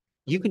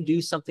 you can do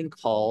something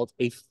called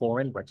a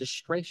foreign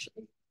registration.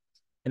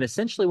 And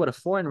essentially what a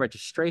foreign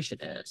registration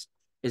is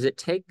it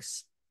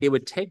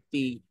would take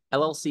the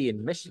LLC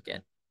in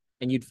Michigan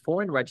and you'd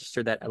foreign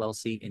register that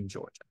LLC in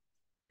Georgia.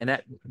 And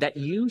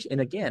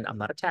and again, I'm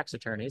not a tax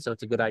attorney, so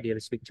it's a good idea to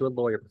speak to a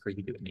lawyer before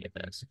you do any of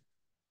this.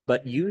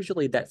 But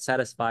usually that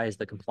satisfies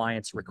the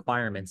compliance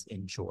requirements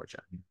in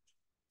Georgia.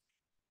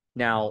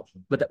 Now,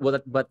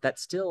 but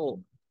that's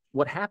still,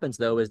 what happens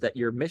though is that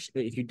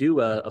if you do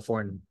a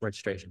foreign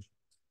registration,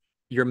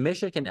 your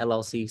Michigan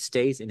LLC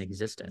stays in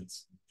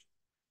existence.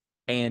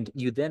 And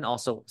you then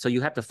also, so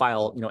you have to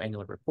file,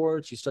 annual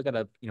reports. You still got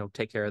to,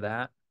 take care of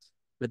that.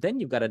 But then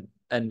you've got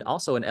and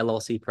also an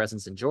LLC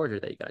presence in Georgia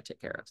that you got to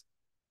take care of.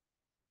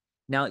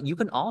 Now you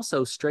can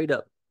also straight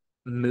up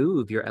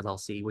move your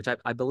LLC, which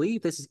I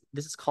believe this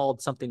is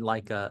called something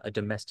like a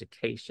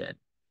domestication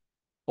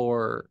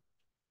or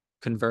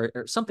convert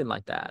or something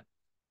like that.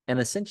 And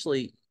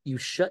essentially you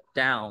shut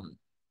down.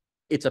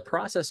 It's a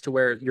process to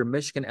where your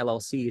Michigan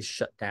LLC is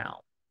shut down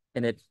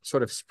and it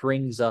sort of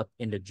springs up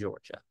into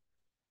Georgia.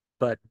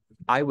 But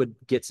I would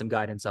get some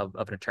guidance of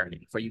an attorney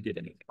before you did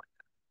anything like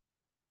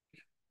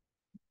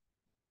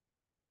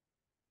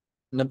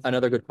that.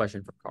 Another good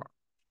question from Carl.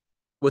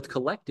 With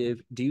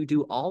collective, do you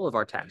do all of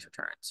our tax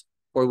returns?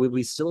 Or would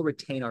we still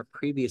retain our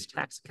previous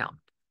tax account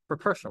for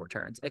personal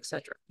returns,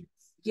 etc.?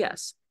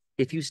 Yes.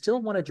 If you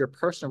still wanted your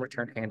personal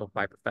return handled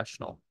by a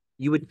professional,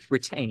 you would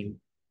retain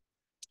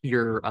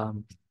your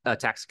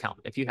tax account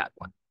if you had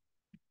one.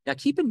 Now,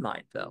 keep in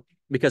mind, though,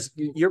 because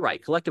you're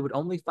right, collective would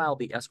only file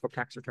the S Corp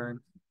tax return.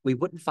 We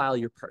wouldn't file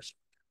your personal.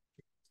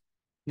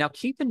 Now,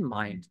 keep in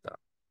mind, though,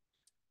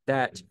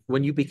 that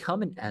when you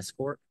become an S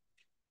Corp,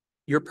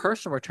 your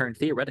personal return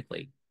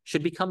theoretically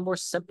should become more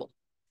simple,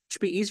 it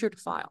should be easier to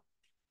file.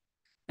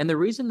 And the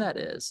reason that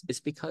is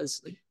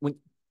because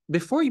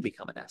before you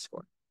become an S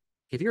Corp,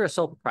 if you're a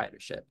sole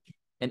proprietorship,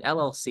 an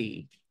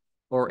LLC,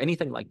 or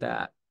anything like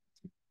that,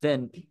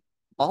 then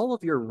all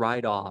of your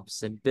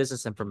write-offs and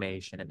business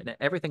information and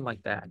everything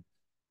like that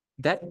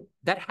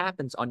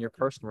happens on your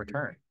personal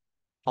return.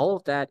 All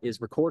of that is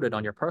recorded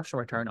on your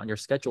personal return on your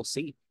Schedule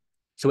C.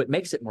 So it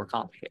makes it more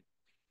complicated.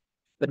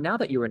 But now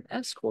that you're an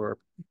S Corp,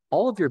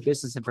 all of your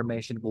business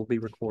information will be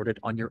recorded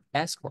on your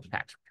S Corp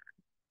tax return.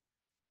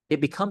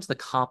 It becomes the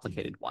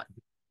complicated one.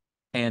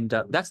 And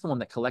that's the one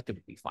that collective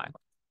would be filing.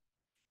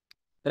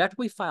 But after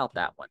we filed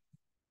that one,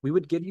 we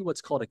would give you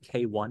what's called a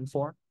K1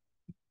 form.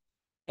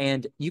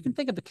 And you can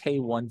think of the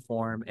K1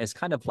 form as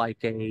kind of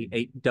like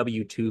a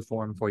W-2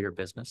 form for your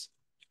business.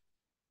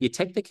 You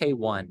take the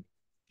K1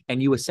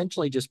 and you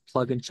essentially just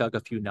plug and chug a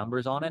few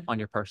numbers on it on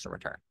your personal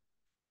return,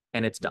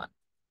 and it's done.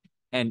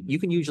 And you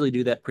can usually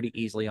do that pretty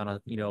easily on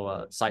a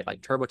site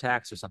like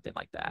TurboTax or something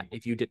like that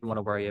if you didn't want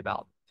to worry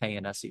about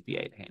paying a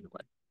CPA to handle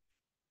it.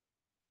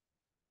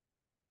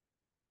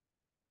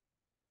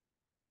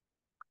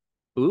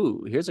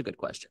 Ooh, here's a good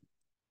question.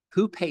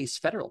 Who pays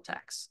federal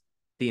tax?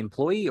 The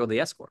employee or the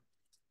S Corp?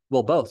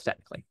 Well, both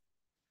technically.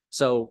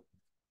 So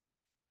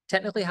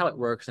technically how it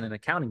works in an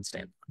accounting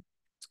standpoint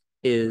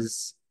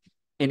is,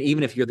 and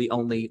even if you're the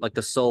only, like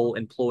the sole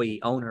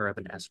employee owner of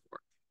an S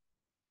Corp,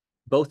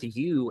 both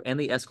you and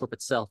the S Corp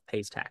itself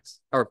pays tax,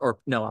 or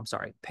no, I'm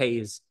sorry,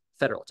 pays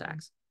federal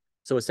tax.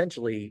 So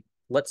essentially,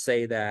 let's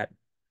say that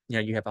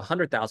you have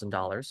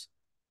 $100,000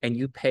 and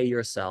you pay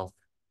yourself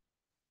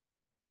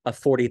a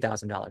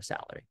 $40,000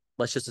 salary.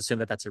 Let's just assume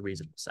that that's a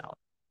reasonable salary.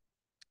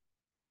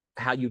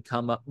 How you'd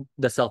come up,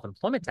 the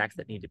self-employment tax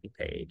that need to be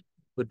paid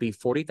would be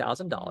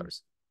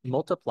 $40,000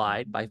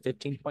 multiplied by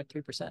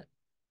 15.3%.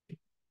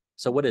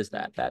 So what is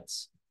that?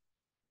 That's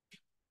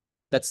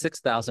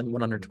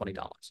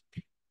 $6,120.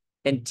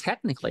 And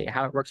technically,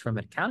 how it works from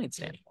an accounting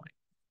standpoint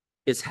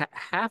is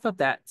half of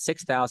that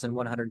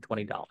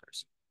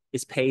 $6,120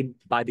 is paid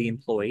by the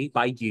employee,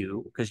 by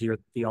you, because you're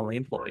the only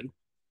employee,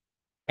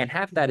 and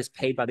half of that is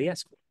paid by the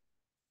S Corp.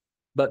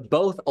 But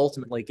both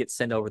ultimately get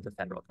sent over to the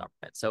federal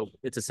government. So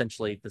it's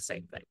essentially the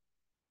same thing.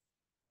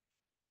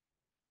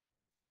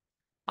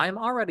 I am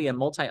already a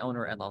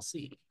multi-owner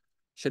LLC.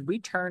 Should we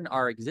turn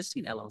our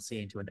existing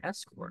LLC into an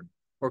S Corp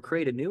or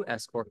create a new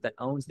S Corp that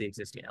owns the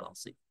existing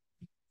LLC?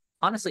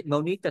 Honestly,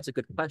 Monique, that's a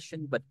good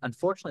question, but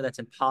unfortunately that's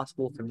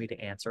impossible for me to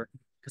answer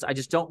because I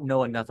just don't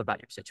know enough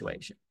about your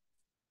situation.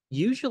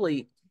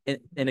 Usually, and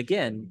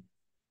again,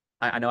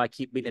 I know I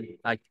keep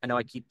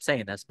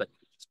saying this, but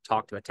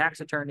talk to a tax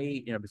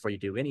attorney, before you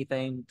do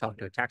anything, talk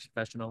to a tax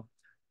professional.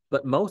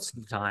 But most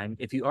of the time,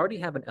 if you already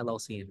have an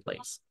LLC in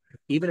place,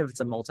 even if it's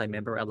a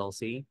multi-member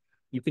LLC,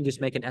 you can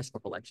just make an S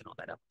Corp election on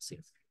that LLC.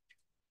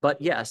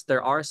 But yes,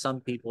 there are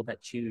some people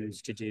that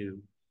choose to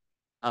do,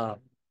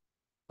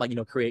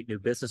 create new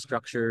business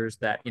structures,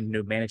 that in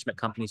new management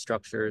company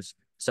structures.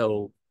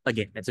 So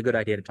again, it's a good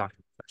idea to talk to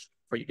a professional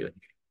before you do it.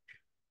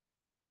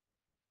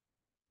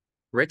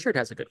 Richard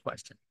has a good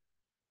question.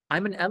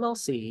 I'm an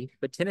LLC,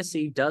 but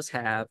Tennessee does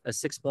have a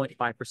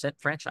 6.5%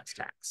 franchise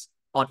tax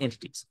on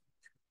entities.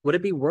 Would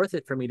it be worth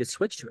it for me to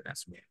switch to an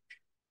S Corp?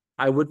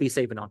 I would be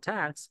saving on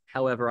tax.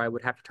 However, I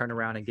would have to turn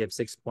around and give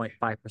 6.5%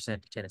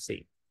 to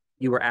Tennessee.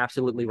 You were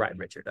absolutely right,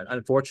 Richard.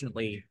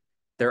 Unfortunately,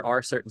 there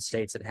are certain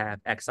states that have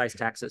excise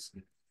taxes.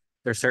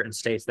 There are certain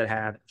states that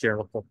have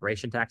general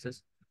corporation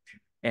taxes.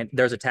 And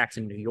there's a tax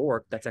in New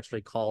York that's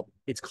actually called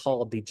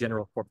the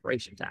general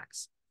corporation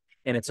tax.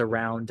 And it's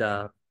around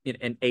an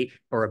 8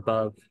 or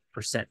above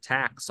 %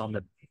 tax on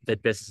the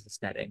business's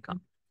net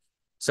income.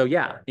 So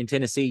yeah, in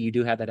Tennessee, you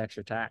do have that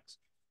extra tax.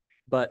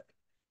 But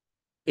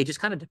it just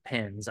kind of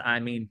depends. I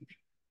mean,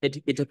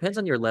 it depends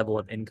on your level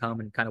of income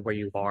and kind of where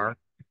you are.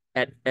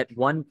 At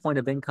one point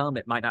of income,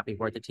 it might not be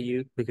worth it to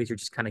you because you're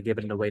just kind of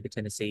giving it away to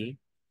Tennessee.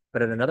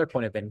 But at another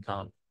point of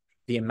income,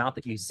 the amount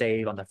that you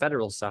save on the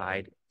federal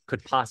side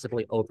could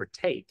possibly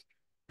overtake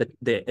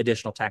the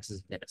additional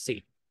taxes in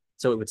Tennessee.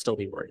 So it would still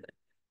be worth it.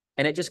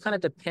 And it just kind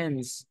of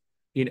depends,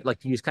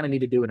 like you just kind of need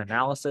to do an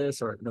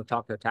analysis or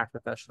talk to a tax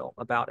professional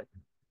about it.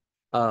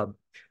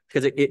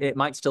 Because it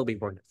might still be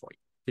worth it for you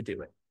to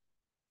do it.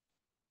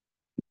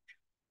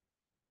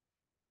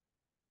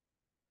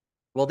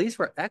 Well, these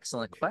were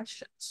excellent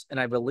questions, and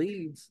I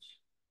believe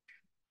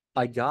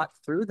I got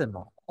through them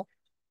all.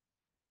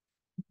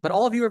 But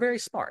all of you are very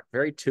smart,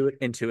 very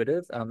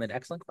intuitive, and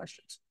excellent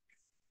questions.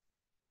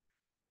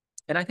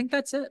 And I think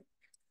that's it.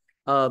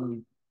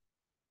 Um,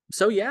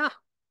 so yeah,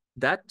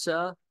 that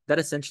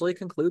essentially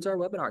concludes our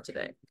webinar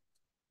today.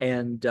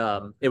 And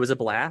it was a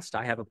blast.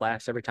 I have a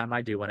blast every time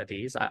I do one of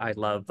these. I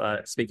love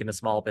speaking to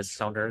small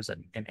business owners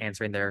and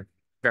answering their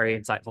very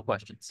insightful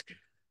questions.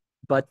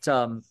 But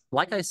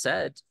like I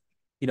said,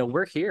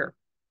 we're here.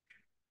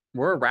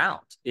 We're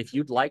around. If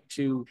you'd like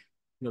to,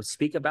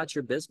 speak about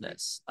your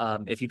business,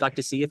 if you'd like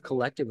to see if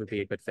Collective would be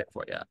a good fit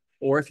for you,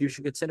 or if you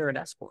should consider an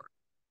S Corp,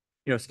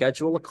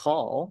 schedule a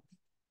call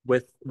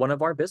with one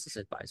of our business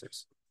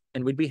advisors,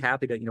 and we'd be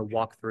happy to,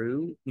 walk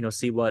through,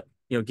 see what,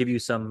 give you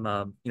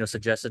some,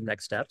 suggested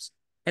next steps,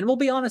 and we'll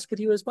be honest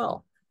with you as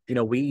well.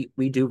 We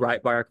do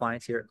right by our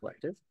clients here at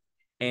Collective,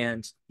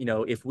 and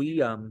if we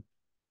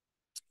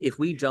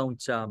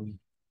don't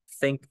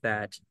think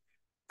that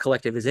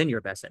Collective is in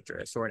your best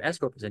interest or an S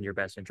Corp is in your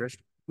best interest,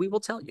 we will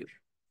tell you,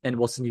 and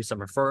we'll send you some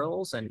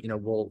referrals, and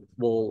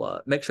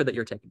we'll make sure that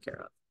you're taken care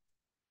of.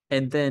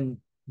 And then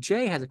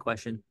Jay has a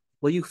question.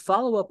 Will you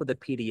follow up with a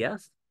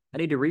PDF? I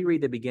need to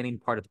reread the beginning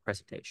part of the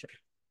presentation.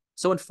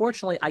 So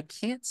unfortunately, I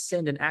can't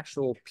send an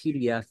actual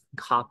PDF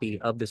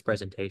copy of this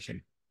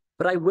presentation,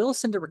 but I will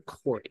send a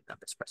recording of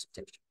this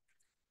presentation.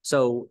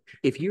 So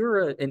if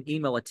you're an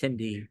email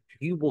attendee,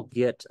 you will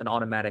get an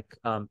automatic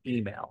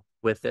email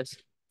with this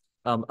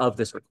of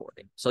this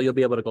recording. So you'll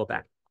be able to go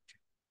back.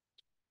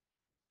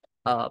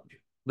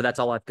 But that's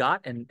all I've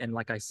got. And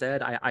like I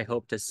said, I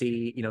hope to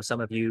see,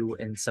 some of you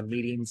in some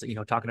meetings,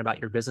 talking about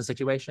your business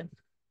situation.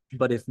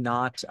 But if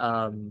not,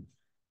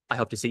 I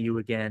hope to see you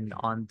again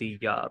on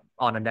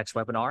a next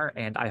webinar.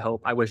 And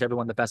I wish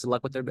everyone the best of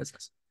luck with their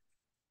business.